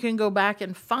 But then you can go back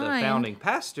and find the founding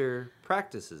pastor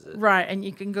practices it, right? And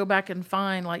you can go back and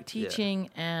find like teaching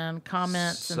and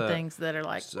comments and things that are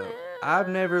like. So I've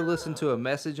never listened to a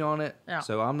message on it,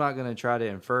 so I'm not going to try to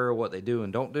infer what they do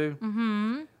and don't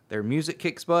do. Their music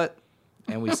kicks butt,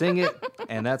 and we sing it,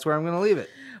 and that's where I'm going to leave it.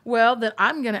 Well, then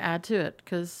I'm going to add to it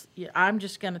because I'm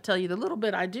just going to tell you the little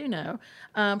bit I do know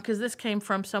because this came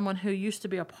from someone who used to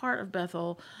be a part of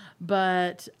Bethel,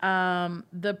 but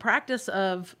the practice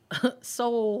of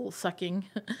soul sucking,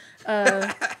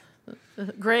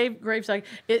 grave sucking,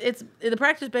 the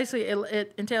practice basically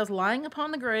it entails lying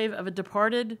upon the grave of a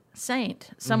departed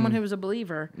saint, someone who was a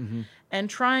believer,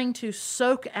 and trying to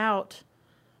soak out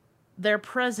their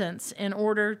presence in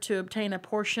order to obtain a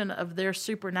portion of their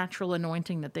supernatural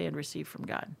anointing that they had received from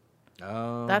God.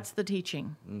 Oh. That's the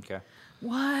teaching. Okay.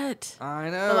 What? I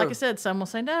know. But like I said, some will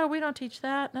say, no, we don't teach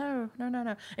that. No.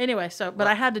 Anyway, but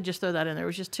I had to just throw that in there. It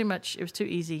was just too much. It was too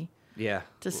easy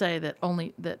to say that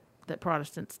only that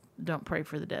Protestants don't pray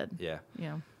for the dead. Yeah.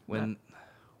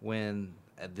 When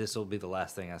this will be the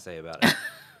last thing I say about it.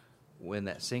 When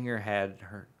that singer had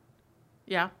her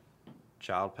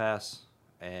child pass,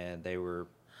 and they were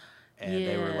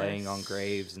laying on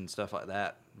graves and stuff like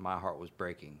that, my heart was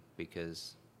breaking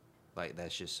because like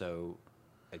that's just so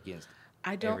against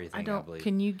everything I believe.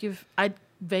 Can you give I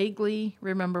vaguely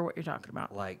remember what you're talking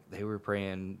about. Like they were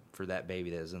praying for that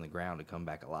baby that was in the ground to come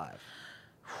back alive.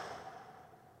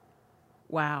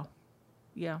 Wow.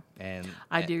 Yeah. And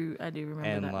I do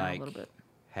remember that now a little bit.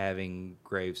 Having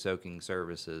grave soaking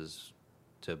services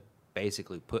to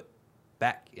basically put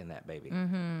back in that baby.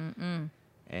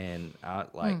 And I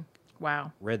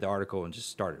read the article and just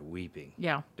started weeping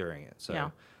during it.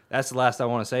 So that's the last I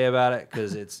want to say about it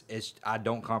because it's I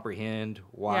don't comprehend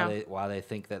why they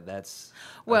think that's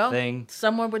a thing.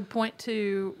 Someone would point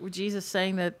to Jesus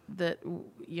saying that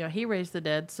he raised the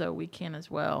dead, so we can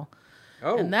as well.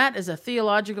 Oh. And that is a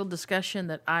theological discussion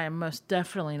that I am most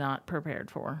definitely not prepared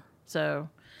for. So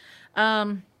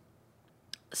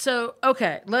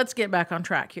okay, let's get back on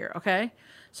track here, okay?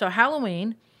 So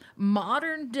Halloween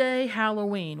modern day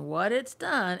Halloween, what it's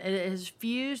done, it has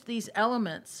fused these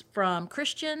elements from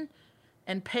Christian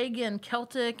and pagan,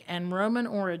 Celtic and Roman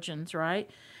origins, right?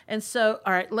 And so,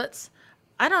 all right,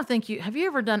 have you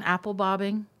ever done apple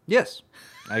bobbing? Yes,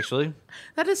 actually.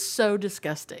 That is so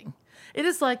disgusting. It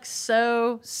is like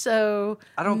so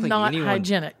I don't think not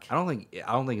hygienic. I don't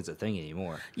think it's a thing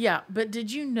anymore. Yeah, but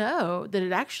did you know that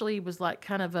it actually was like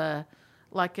kind of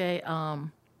like a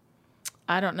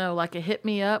hit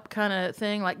me up kind of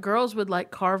thing? Like girls would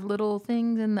like carve little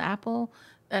things in the apple,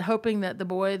 hoping that the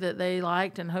boy that they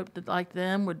liked and hoped that liked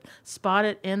them would spot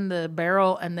it in the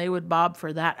barrel and they would bob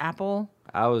for that apple.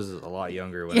 I was a lot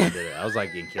younger when I did it. I was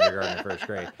like in kindergarten or first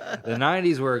grade. The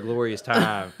 90s were a glorious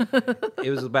time. It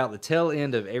was about the tail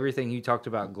end of everything you talked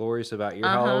about glorious about your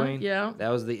Halloween. Yeah. That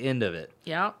was the end of it.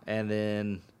 Yeah. And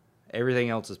then everything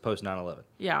else is post 9/11.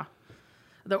 Yeah.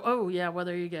 Well,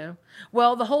 there you go.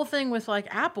 Well, the whole thing with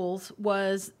like apples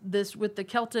was this with the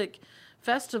Celtic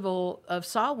festival of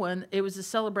Samhain. It was a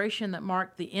celebration that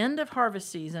marked the end of harvest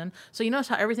season. So you notice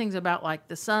how everything's about like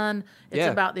the sun. It's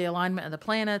about the alignment of the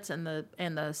planets and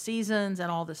the seasons and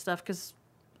all this stuff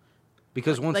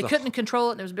because once they couldn't control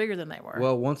it and it was bigger than they were.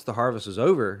 Well, once the harvest was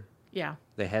over, yeah,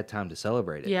 they had time to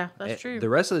celebrate it. Yeah, that's true. The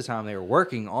rest of the time they were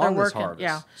working on this harvest.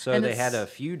 Yeah. So and they had a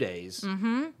few days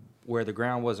where the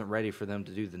ground wasn't ready for them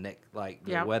to do the next,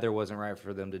 the weather wasn't right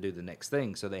for them to do the next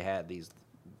thing. So they had these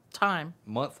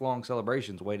month-long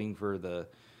celebrations waiting for the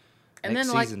and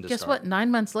next then season to guess start. what? 9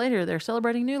 months later, they're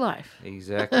celebrating new life.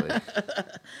 Exactly.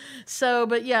 So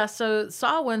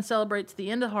Samhain celebrates the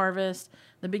end of harvest,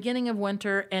 the beginning of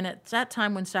winter, and it's that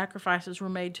time when sacrifices were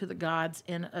made to the gods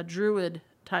in a druid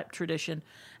type tradition,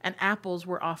 and apples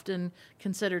were often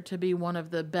considered to be one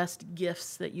of the best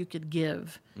gifts that you could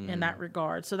give in that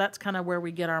regard. So that's kind of where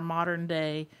we get our modern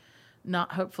day,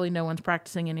 hopefully no one's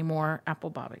practicing anymore,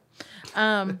 apple bobbing.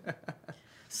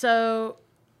 So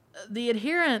the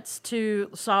adherents to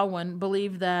Samhain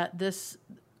believe that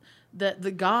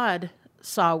the god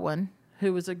Samhain,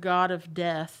 who was a god of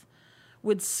death,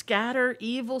 would scatter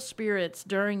evil spirits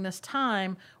during this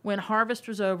time when harvest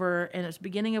was over and it's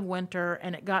beginning of winter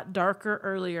and it got darker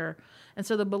earlier. And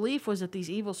so the belief was that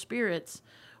these evil spirits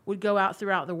would go out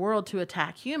throughout the world to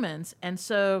attack humans. And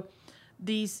so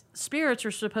these spirits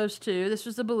are supposed to, this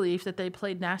was the belief, that they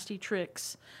played nasty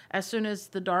tricks as soon as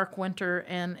the dark winter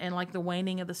and like the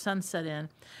waning of the sun set in.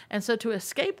 And so to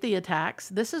escape the attacks,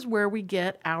 this is where we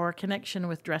get our connection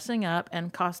with dressing up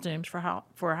and costumes for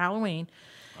Halloween,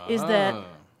 is that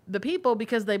the people,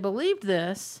 because they believed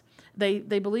this, they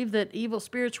believed that evil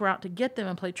spirits were out to get them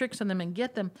and play tricks on them and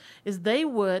get them, is they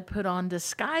would put on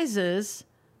disguises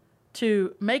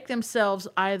to make themselves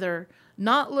either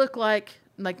not look like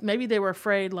maybe they were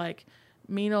afraid like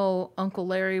mean old Uncle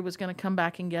Larry was going to come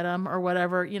back and get them or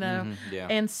whatever, you know. Yeah.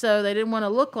 And so they didn't want to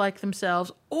look like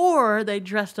themselves, or they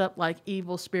dressed up like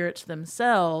evil spirits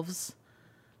themselves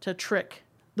to trick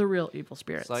the real evil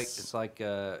spirits. It's like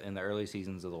in the early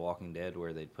seasons of The Walking Dead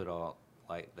where they'd put all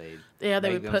they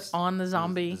would put on the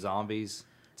zombies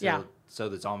so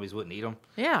the zombies wouldn't eat them.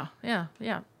 Yeah.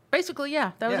 Basically,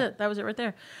 that was it. That was it right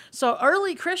there. So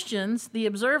early Christians, the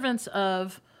observance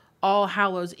of All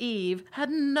Hallows Eve had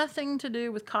nothing to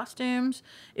do with costumes.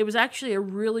 It was actually a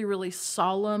really, really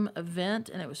solemn event,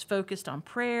 and it was focused on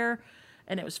prayer,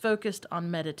 and it was focused on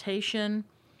meditation.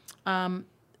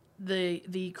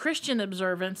 The Christian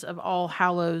observance of All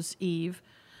Hallows Eve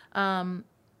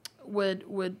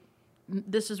would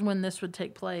this is when this would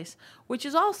take place, which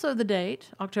is also the date,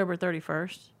 October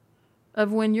 31st,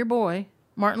 of when your boy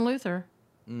Martin Luther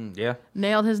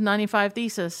nailed his 95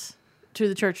 Thesis to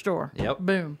the church door. Yep.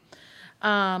 Boom.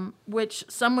 Which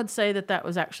some would say that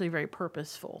was actually very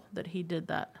purposeful, that he did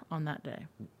that on that day.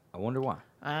 I wonder why.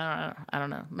 I don't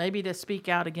know. Maybe to speak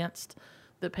out against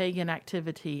the pagan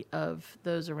activity of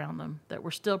those around them that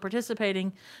were still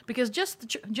participating, because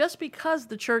just because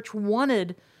the church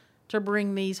wanted to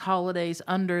bring these holidays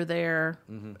under their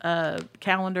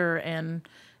calendar and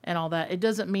all that, it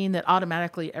doesn't mean that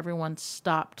automatically everyone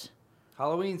stopped.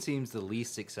 Halloween seems the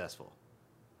least successful.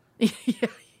 Yeah.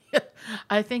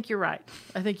 I think you're right.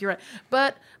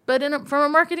 But from a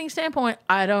marketing standpoint,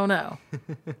 I don't know.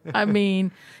 I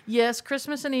mean, yes,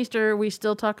 Christmas and Easter, we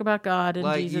still talk about God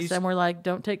and Jesus, and we're like,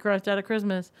 don't take Christ out of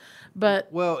Christmas. But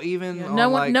even no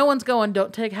one's going,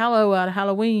 don't take Hallow out of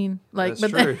Halloween. That's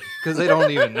true, because they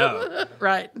don't even know.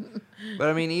 Right. But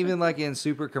I mean, even like in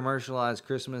super commercialized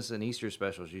Christmas and Easter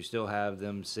specials, you still have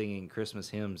them singing Christmas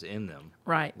hymns in them.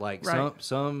 Right. Like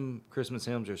some Christmas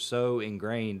hymns are so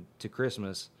ingrained to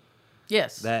Christmas.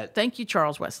 Yes. Thank you,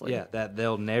 Charles Wesley. Yeah, that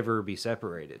they'll never be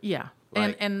separated. Yeah.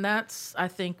 And that's, I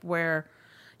think, where,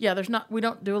 Yeah, we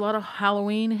don't do a lot of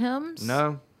Halloween hymns.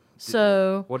 No.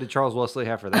 So what did Charles Wesley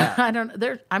have for that? I don't.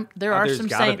 There are there's some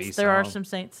gotta saints. be There are some. some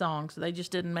saint songs. They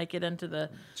just didn't make it into the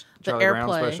Charlie Brown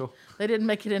airplay. special? They didn't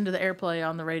make it into the airplay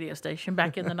on the radio station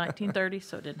back in the 1930s,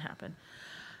 so it didn't happen.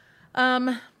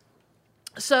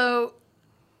 So,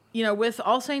 with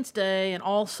All Saints Day and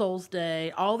All Souls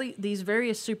Day, these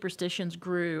various superstitions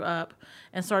grew up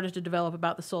and started to develop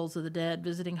about the souls of the dead,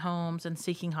 visiting homes and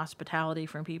seeking hospitality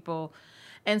from people.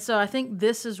 And so I think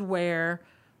this is where,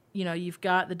 you've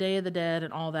got the Day of the Dead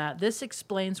and all that. This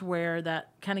explains where that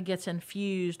kind of gets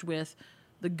infused with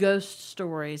the ghost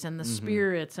stories and the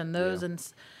spirits and those. Yeah.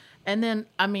 And then,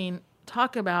 I mean,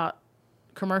 talk about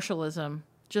commercialism.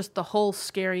 Just the whole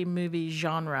scary movie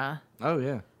genre Oh,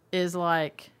 yeah. is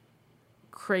like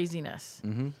craziness.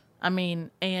 Mm-hmm. I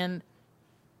mean, and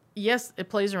yes, it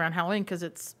plays around Halloween because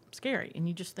it's scary and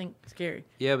you just think scary.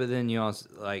 Yeah, but then you also,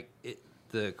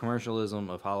 the commercialism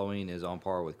of Halloween is on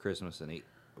par with Christmas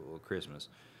Christmas.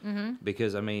 Mm-hmm.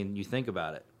 Because, I mean, you think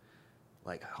about it.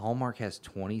 Like, Hallmark has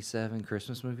 27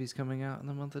 Christmas movies coming out in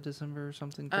the month of December or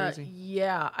something crazy?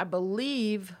 Yeah, I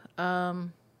believe,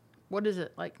 what is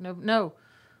it? Like, no.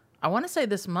 I want to say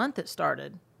this month it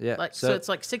started. Yeah. So it's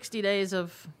like 60 days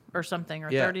or something, or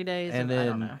 30 days. And I then,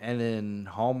 don't know. And then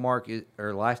Hallmark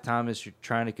or Lifetime is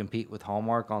trying to compete with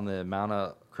Hallmark on the amount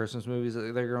of Christmas movies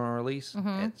that they're going to release. Mm-hmm.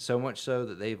 And so much so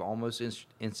that they've almost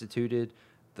instituted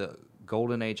the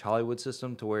Golden Age Hollywood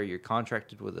system to where you're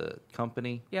contracted with a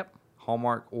company. Yep.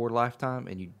 Hallmark or Lifetime,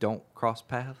 and you don't cross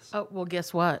paths. Oh, well,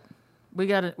 guess what? We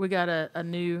got a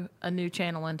new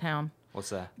channel in town. What's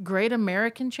that? Great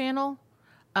American Channel.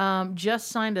 Just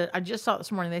signed I just saw it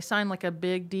this morning. They signed like a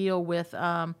big deal with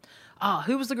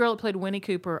who was the girl that played Winnie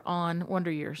Cooper on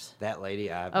Wonder Years? That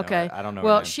lady, I don't know.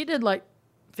 Well, she did like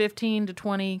 15 to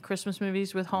 20 Christmas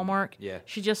movies with Hallmark. Yeah.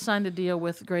 She just signed a deal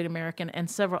with Great American, and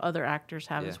several other actors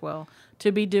have Yeah. as well,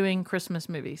 to be doing Christmas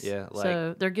movies. Yeah,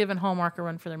 so they're giving Hallmark a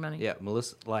run for their money. Yeah,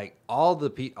 Melissa, like all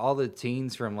the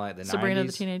teens from like the Sabrina 90s.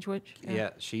 the Teenage Witch. Yeah,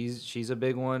 she's a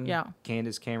big one. Yeah.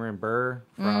 Candace Cameron Bure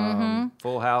from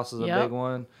Full House is a Yep. big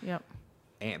one. Yep.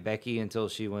 Aunt Becky until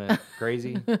she went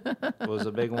crazy was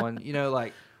a big one.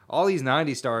 Like all these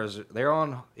 90s stars, they're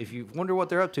on. If you wonder what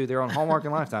they're up to, they're on Hallmark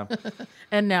and Lifetime.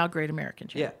 And now Great American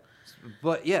Channel. Yeah,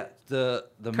 but yeah, the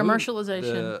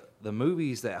commercialization. the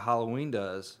movies that Halloween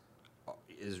does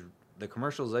is the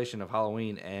commercialization of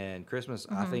Halloween and Christmas.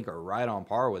 I think are right on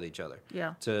par with each other.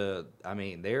 Yeah.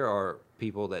 There are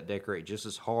people that decorate just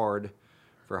as hard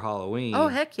for Halloween. Oh,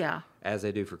 heck yeah. As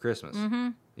they do for Christmas. Mm-hmm.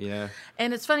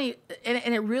 And it's funny,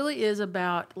 and it really is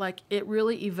about, like, it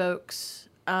really evokes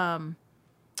a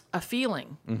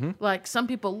feeling. Mm-hmm. Like, some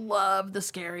people love the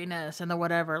scariness and the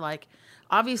whatever. Like,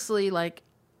 obviously, like,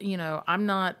 I'm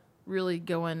not really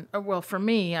going, well, for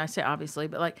me, I say obviously,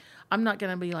 but, like, I'm not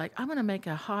going to be like, I'm going to make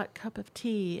a hot cup of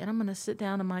tea, and I'm going to sit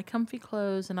down in my comfy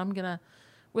clothes, and I'm going to,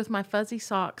 with my fuzzy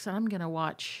socks, and I'm going to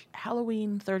watch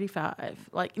Halloween 35.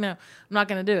 Like, I'm not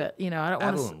going to do it. I don't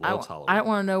want to. I don't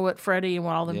want to know what Freddy and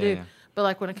what all them do. Yeah. But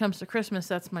like when it comes to Christmas,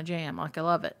 that's my jam. Like I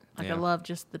love it. Like I love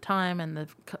just the time and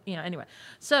anyway.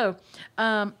 So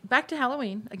back to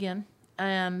Halloween again,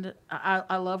 and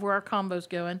I love where our combo's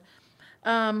going.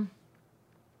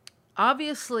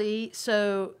 Obviously,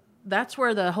 so that's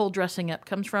where the whole dressing up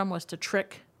comes from, was to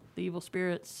trick the evil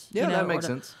spirits. Yeah, that makes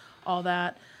sense. All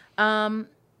that.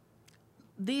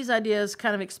 These ideas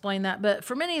kind of explain that, but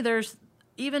for many, there's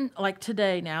even like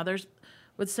today now,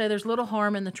 would say there's little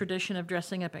harm in the tradition of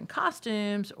dressing up in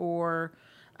costumes or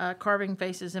carving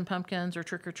faces in pumpkins or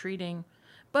trick-or-treating.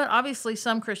 But obviously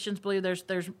some Christians believe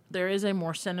there is a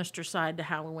more sinister side to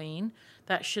Halloween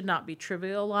that should not be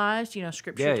trivialized.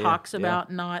 Scripture talks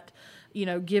about not,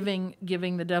 giving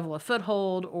the devil a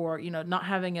foothold, or, not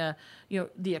having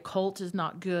the occult is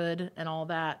not good and all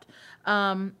that.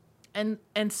 And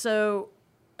so,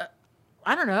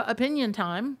 I don't know, opinion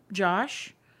time,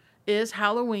 Josh. Is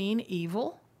Halloween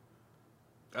evil?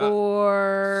 So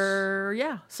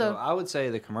I would say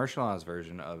the commercialized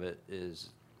version of it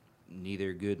is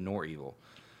neither good nor evil.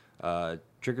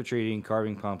 Trick-or-treating,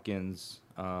 carving pumpkins,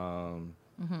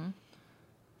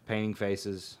 painting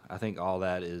faces, I think all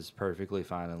that is perfectly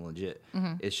fine and legit.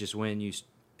 Mm-hmm. It's just when you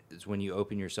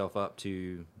open yourself up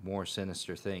to more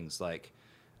sinister things. Like,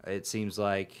 it seems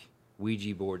like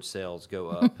Ouija board sales go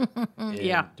up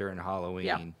during Halloween.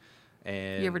 Yeah.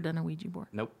 And you ever done a Ouija board?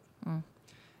 Nope.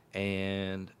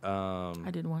 And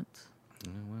I did once.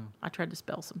 Oh, well. I tried to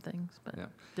spell some things, but it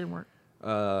didn't work.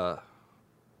 Going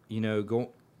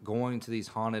to these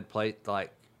haunted places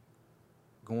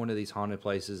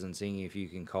and seeing if you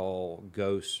can call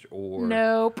ghosts or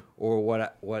nope. Or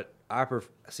what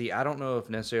See, I don't know if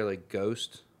necessarily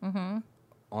ghosts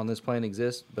on this plane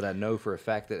exist, but I know for a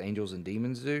fact that angels and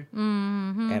demons do,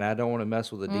 and I don't want to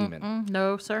mess with a demon.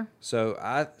 No, sir. So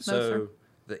sir.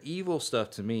 the evil stuff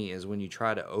to me is when you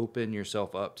try to open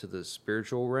yourself up to the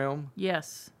spiritual realm.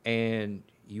 Yes. And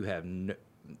you have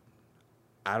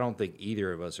I don't think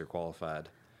either of us are qualified.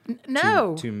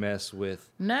 No. To mess with.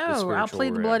 No, I'll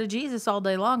plead the blood of Jesus all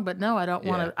day long, but no, I don't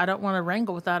want to. I don't want to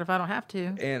wrangle with that if I don't have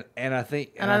to. And I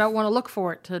think. And I don't want to look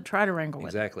for it to try to wrangle with.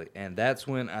 Exactly, and that's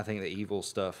when I think the evil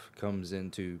stuff comes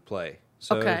into play.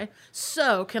 So, okay,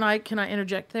 so can I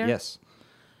interject there? Yes.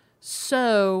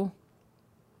 So,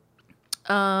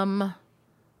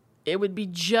 it would be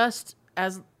just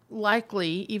as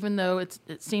likely, even though it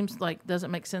seems like doesn't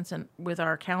make sense with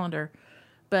our calendar,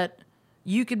 but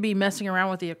you could be messing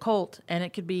around with the occult, and you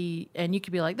could be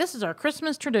like, this is our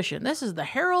Christmas tradition. This is the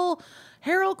Herald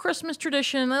Christmas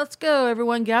tradition. Let's go,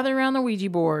 everyone, gather around the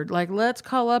Ouija board. Like, let's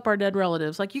call up our dead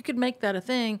relatives. Like, you could make that a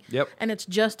thing. Yep. And it's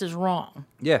just as wrong.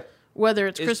 Yeah. Whether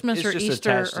it's Christmas it's or just Easter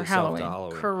attached or itself to Halloween.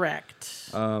 Halloween. Correct.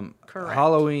 Correct.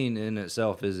 Halloween in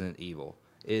itself isn't evil.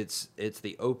 It's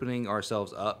the opening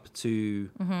ourselves up to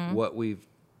what we've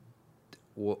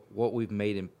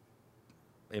made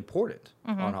important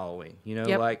on Halloween. You know,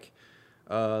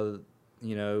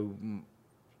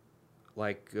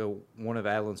 like, one of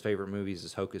Adeline's favorite movies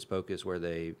is Hocus Pocus, where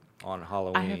they on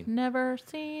Halloween. I have never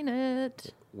seen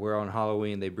it. Where on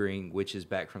Halloween they bring witches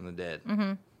back from the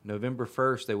dead. November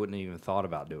 1st, they wouldn't have even thought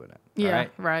about doing it. Yeah,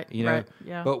 right. You know, right,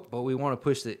 yeah. But we want to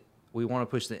push the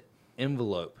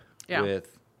envelope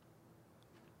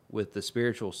with the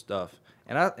spiritual stuff.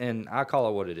 And I call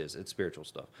it what it is. It's spiritual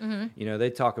stuff. You know, they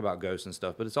talk about ghosts and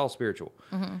stuff, but it's all spiritual.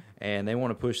 And they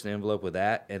want to push the envelope with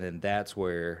that, and then that's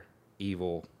where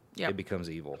evil it becomes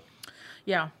evil.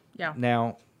 Yeah, yeah.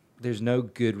 Now, there's no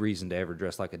good reason to ever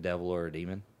dress like a devil or a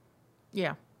demon.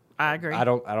 Yeah, I agree. I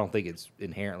don't think it's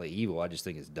inherently evil. I just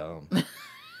think it's dumb.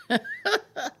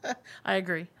 I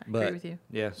agree. I agree with you.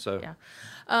 Yeah. So. Yeah.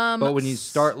 But when you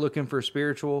start looking for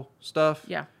spiritual stuff,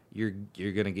 you're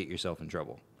gonna get yourself in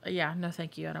trouble. Yeah. No,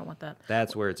 thank you. I don't want that.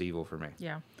 That's where it's evil for me.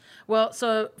 Yeah. Well,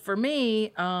 so for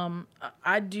me,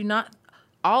 I do not.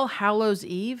 All Hallows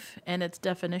Eve and its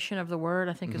definition of the word,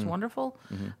 I think, is wonderful.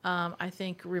 I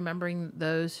think remembering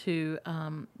those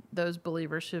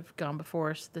believers who've gone before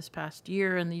us this past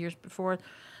year and the years before,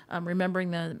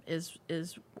 remembering them is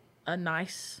a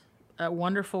nice,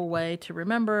 wonderful way to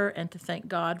remember and to thank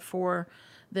God for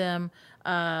them.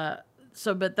 But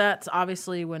that's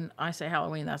obviously, when I say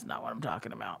Halloween, that's not what I'm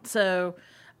talking about. So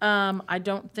I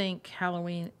don't think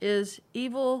Halloween is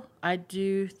evil. I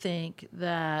do think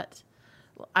that,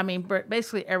 I mean,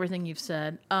 basically everything you've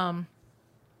said.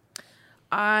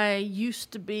 I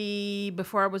used to be,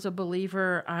 before I was a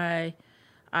believer, I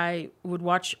would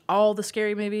watch all the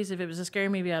scary movies. If it was a scary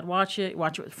movie, I'd watch it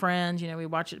with friends. You know, we'd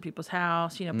watch it at people's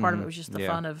house. You know, part of it was just the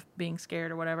fun of being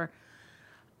scared or whatever.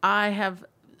 I have,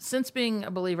 since being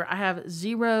a believer, I have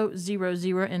zero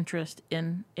interest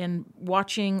in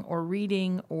watching or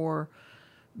reading or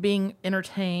being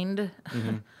entertained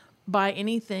by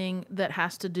anything that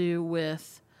has to do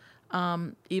with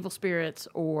evil spirits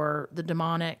or the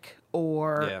demonic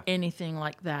or anything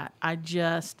like that. I'm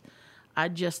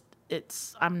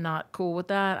not cool with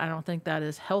that. I don't think that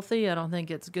is healthy. I don't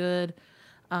think it's good.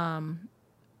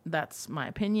 That's my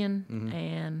opinion,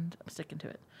 and I'm sticking to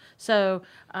it. So,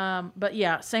 but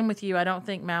yeah, same with you. I don't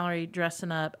think Mallory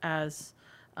dressing up as,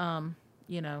 a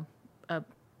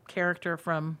character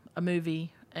from a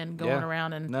movie and going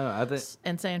around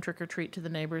and saying trick or treat to the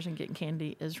neighbors and getting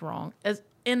candy is wrong. As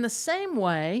in the same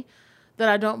way that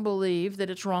I don't believe that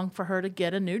it's wrong for her to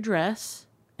get a new dress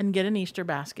and get an Easter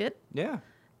basket. Yeah.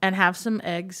 And have some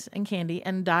eggs and candy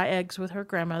and dye eggs with her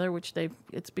grandmother, which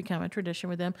it's become a tradition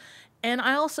with them. And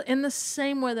I also, in the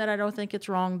same way that I don't think it's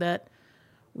wrong that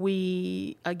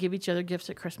we give each other gifts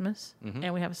at Christmas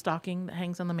and we have a stocking that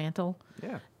hangs on the mantle.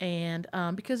 Yeah. And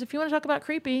because if you want to talk about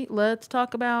creepy, let's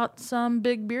talk about some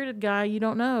big bearded guy you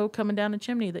don't know coming down a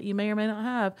chimney that you may or may not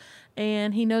have.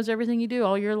 And he knows everything you do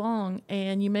all year long.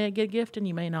 And you may get a gift and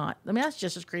you may not. I mean, that's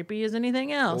just as creepy as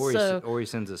anything else. Or he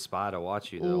sends a spy to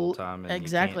watch you the whole time. And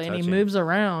exactly. And he moves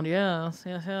around. Yes.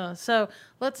 So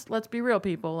let's be real,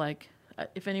 people. Like,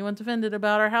 if anyone's offended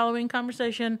about our Halloween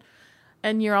conversation,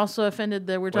 and you're also offended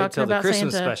that we're talking about the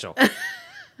Christmas Santa. Special.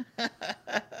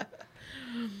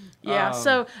 Yeah,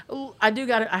 so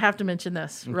I have to mention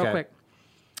this real quick.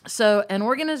 So an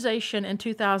organization in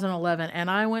 2011, and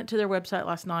I went to their website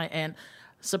last night, and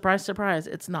surprise, surprise,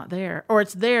 it's not there. Or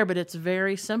it's there, but it's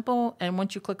very simple, and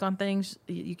once you click on things,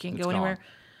 you can't go anywhere.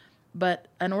 But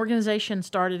an organization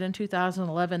started in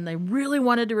 2011. They really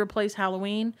wanted to replace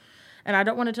Halloween. And I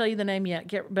don't want to tell you the name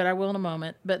yet, but I will in a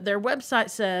moment. But their website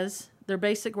says, their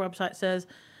basic website says,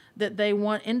 that they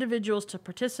want individuals to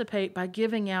participate by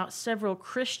giving out several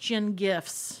Christian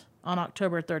gifts on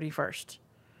October 31st.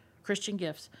 Christian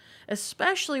gifts.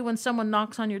 Especially when someone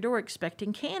knocks on your door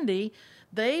expecting candy,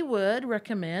 they would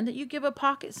recommend that you give a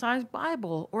pocket-sized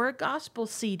Bible or a gospel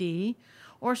CD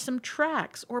or some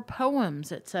tracts or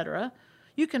poems, etc.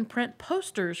 You can print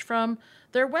posters from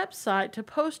their website to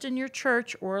post in your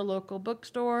church or a local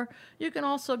bookstore. You can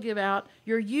also give out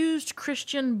your used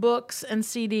Christian books and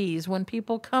CDs when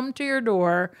people come to your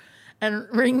door and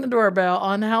ring the doorbell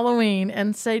on Halloween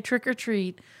and say trick or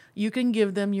treat. You can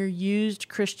give them your used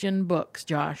Christian books,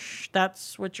 Josh.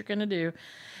 That's what you're going to do.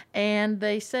 And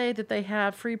they say that they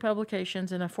have free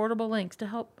publications and affordable links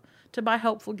to buy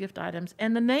helpful gift items.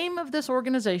 And the name of this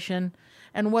organization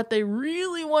and what they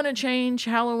really want to change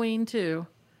Halloween to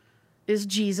is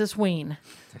Jesus Ween.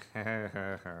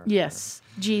 Yes,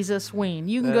 Jesus Ween.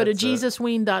 You can go to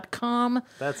JesusWeen.com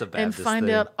and find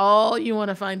out all you want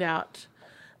to find out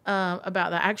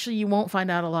about that. Actually, you won't find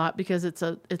out a lot because it's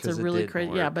a really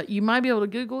crazy. Yeah, but you might be able to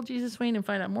Google Jesus Ween and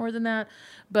find out more than that.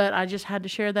 But I just had to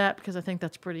share that because I think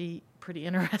that's pretty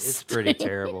interesting. It's pretty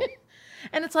terrible.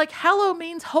 And it's like, hello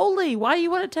means holy. Why you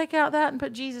want to take out that and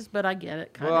put Jesus? But I get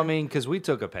it. Well, I mean, because we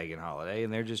took a pagan holiday,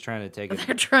 and they're just trying to take it.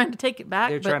 They're trying to take it back.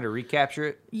 They're trying to recapture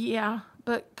it. Yeah,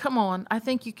 but come on. I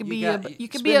think you could be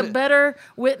a better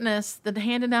witness than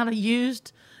handing out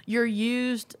your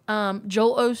used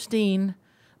Joel Osteen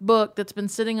book that's been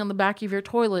sitting on the back of your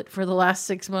toilet for the last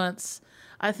 6 months.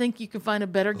 I think you could find a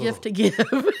better gift to give.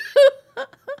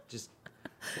 Just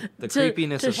the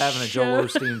creepiness of having a Joel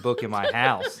Osteen book in my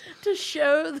house. To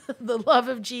show the love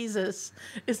of Jesus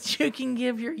is you can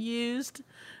give your used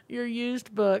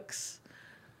books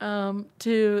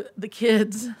to the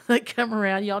kids that come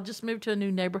around. Y'all just moved to a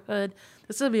new neighborhood.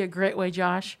 This will be a great way,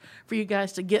 Josh, for you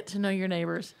guys to get to know your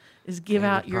neighbors. Is give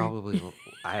out your.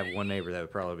 I have one neighbor that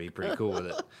would probably be pretty cool with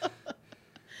it.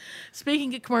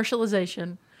 Speaking of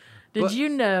commercialization, did you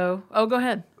know? Oh, go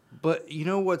ahead. But you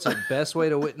know what's the best way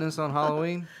to witness on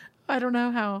Halloween? I don't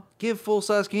know how. Give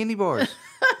full-size candy bars.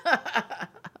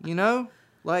 You know?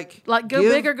 Like go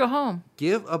big or go home.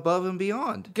 Give above and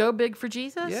beyond. Go big for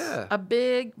Jesus? Yeah. A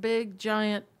big,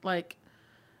 giant,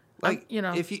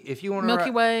 if you want to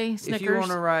Milky Way, Snickers. If you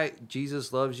want to write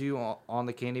 "Jesus loves you" on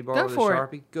the candy bar with a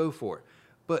Sharpie, go for it.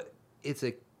 But it's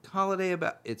a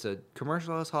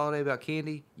commercialized holiday about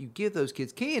candy. You give those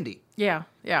kids candy. Yeah.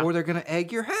 Or they're gonna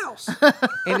egg your house,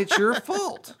 and it's your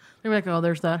fault. They're like, oh,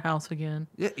 there's that house again.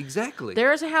 Yeah, exactly.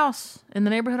 There is a house in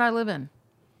the neighborhood I live in,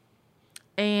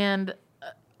 and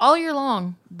all year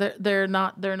long, they're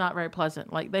not very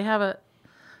pleasant. Like they have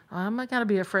I'm not gonna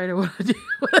be afraid of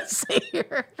what I say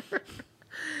here.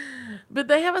 But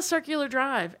they have a circular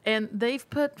drive, and they've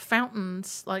put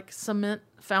fountains, like cement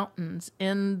fountains,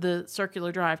 in the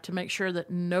circular drive to make sure that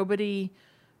nobody,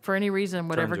 for any reason,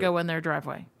 would ever go in their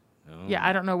driveway. Oh. Yeah,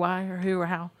 I don't know why or who or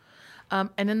how. And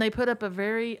then they put up a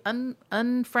very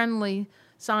unfriendly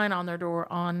sign on their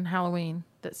door on Halloween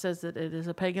that says that it is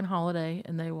a pagan holiday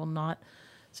and they will not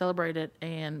celebrate it,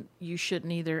 and you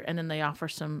shouldn't either. And then they offer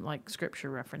some scripture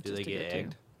references. Do they get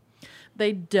egged?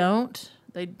 They don't.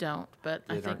 But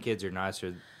I think our kids are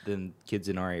nicer than kids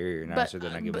in our area are nicer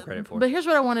than I give them credit for. But here's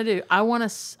what I want to do. I want to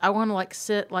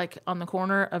sit on the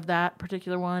corner of that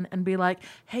particular one and be like,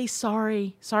 "Hey,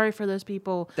 sorry for those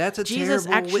people. That's a Jesus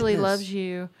terrible actually witness. Loves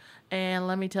you, and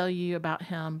let me tell you about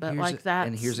him." But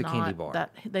and here's a candy bar.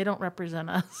 That they don't represent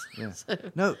us. Yeah. So.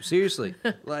 No, seriously.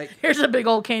 Here's a big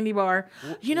old candy bar.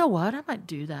 You know what? I might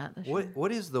do that.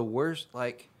 What is the worst?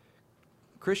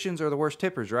 Christians are the worst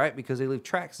tippers, right? Because they leave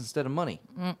tracts instead of money.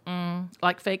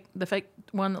 The fake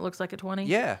one that looks like a 20?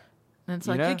 Yeah. And it's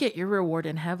you get your reward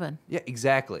in heaven. Yeah,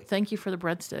 exactly. Thank you for the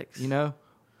breadsticks.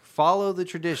 Follow the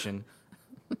tradition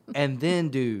and then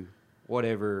do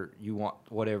whatever you want,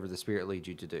 whatever the Spirit leads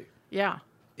you to do. Yeah.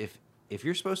 If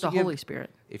you're supposed to give... Holy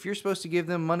Spirit. If you're supposed to give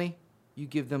them money, you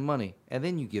give them money, and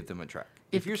then you give them a tract.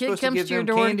 If your kid comes to your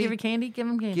door and give you candy, give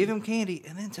them candy. Give them candy,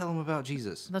 and then tell them about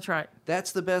Jesus. That's right.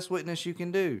 That's the best witness you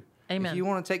can do. Amen. If you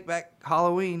want to take back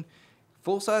Halloween,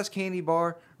 full-size candy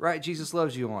bar, write Jesus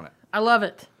loves you on it. I love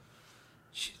it.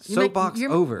 Soapbox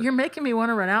over. You're making me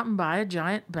want to run out and buy a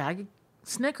giant bag of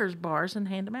Snickers bars and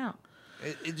hand them out.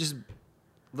 It just,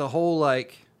 the whole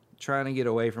trying to get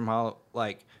away from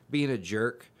being a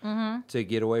jerk to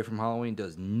get away from Halloween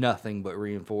does nothing but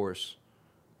reinforce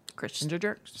Christians are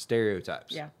jerks.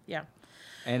 Stereotypes. Yeah.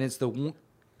 And it's to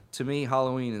me,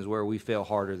 Halloween is where we fail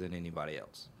harder than anybody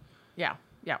else. Yeah.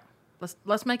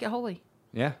 Let's make it holy.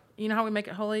 Yeah. You know how we make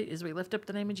it holy is we lift up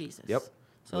the name of Jesus. Yep.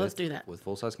 So let's do that. With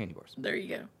full-size candy bars. There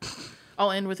you go.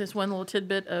 I'll end with this one little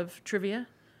tidbit of trivia.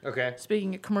 Okay.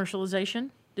 Speaking of commercialization,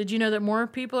 did you know that more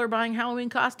people are buying Halloween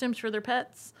costumes for their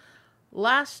pets?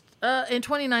 In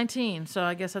 2019, so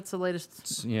I guess that's the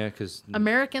latest. Yeah, because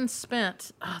Americans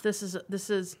spent, this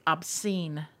is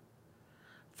obscene,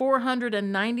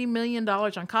 $490 million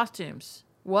on costumes.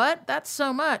 What? That's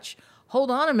so much.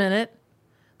 Hold on a minute.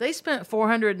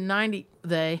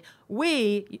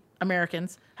 We,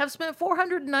 Americans, have spent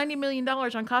 $490 million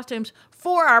on costumes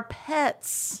for our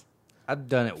pets. I've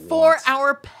done it For once.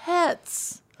 our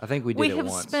pets. I think we did it once.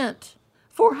 We have spent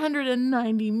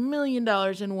 $490 million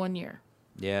in 1 year.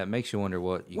 Yeah, it makes you wonder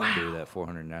what you can do with that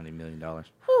 $490 million.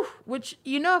 Whew, which,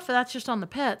 if that's just on the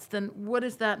pets, then what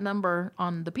is that number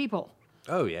on the people?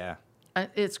 Oh, yeah.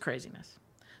 It's craziness.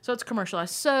 So it's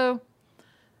commercialized. So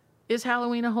is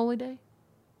Halloween a holy day?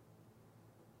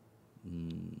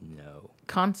 No.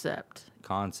 Concept.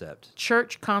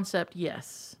 Church concept,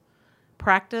 yes.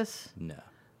 Practice? No.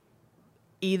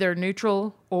 Either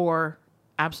neutral or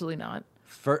absolutely not.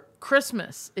 For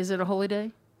Christmas, is it a holy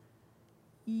day?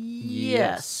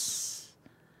 Yes.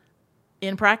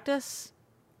 In practice?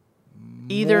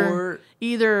 Either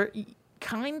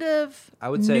kind of I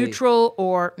would say neutral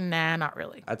or not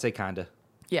really. I'd say kinda.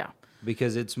 Yeah.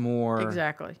 Because it's more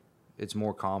Exactly. It's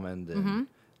more common than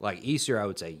like Easter, I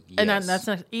would say yes. And that's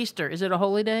not Easter. Is it a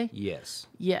holy day? Yes.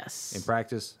 Yes. In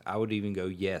practice, I would even go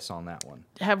yes on that one.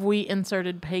 Have we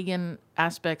inserted pagan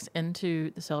aspects into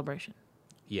the celebration?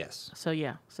 Yes. So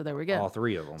yeah. So there we go. All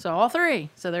three of them. So all three.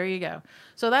 So there you go.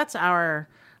 So that's our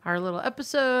little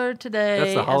episode today.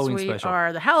 That's the Halloween as we special.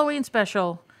 Are the Halloween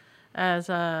special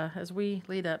as we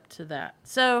lead up to that.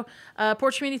 So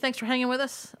Porch Community, thanks for hanging with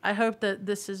us. I hope that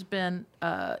this has been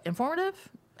informative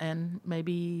and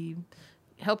maybe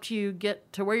helped you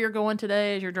get to where you're going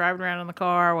today as you're driving around in the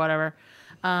car or whatever.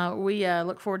 We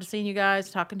look forward to seeing you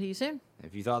guys, talking to you soon.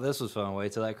 If you thought this was fun,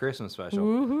 wait till that Christmas special.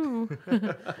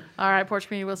 Woohoo. All right, Porch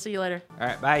Community, we'll see you later. All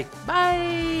right, bye.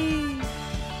 Bye.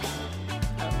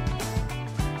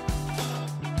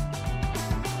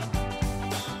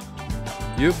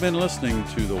 You've been listening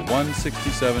to the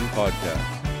 167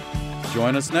 podcast.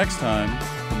 Join us next time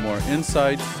for more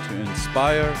insights to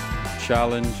inspire,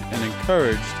 challenge, and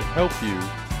encourage to help you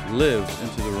live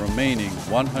into the remaining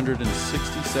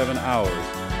 167 hours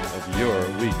of your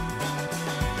week.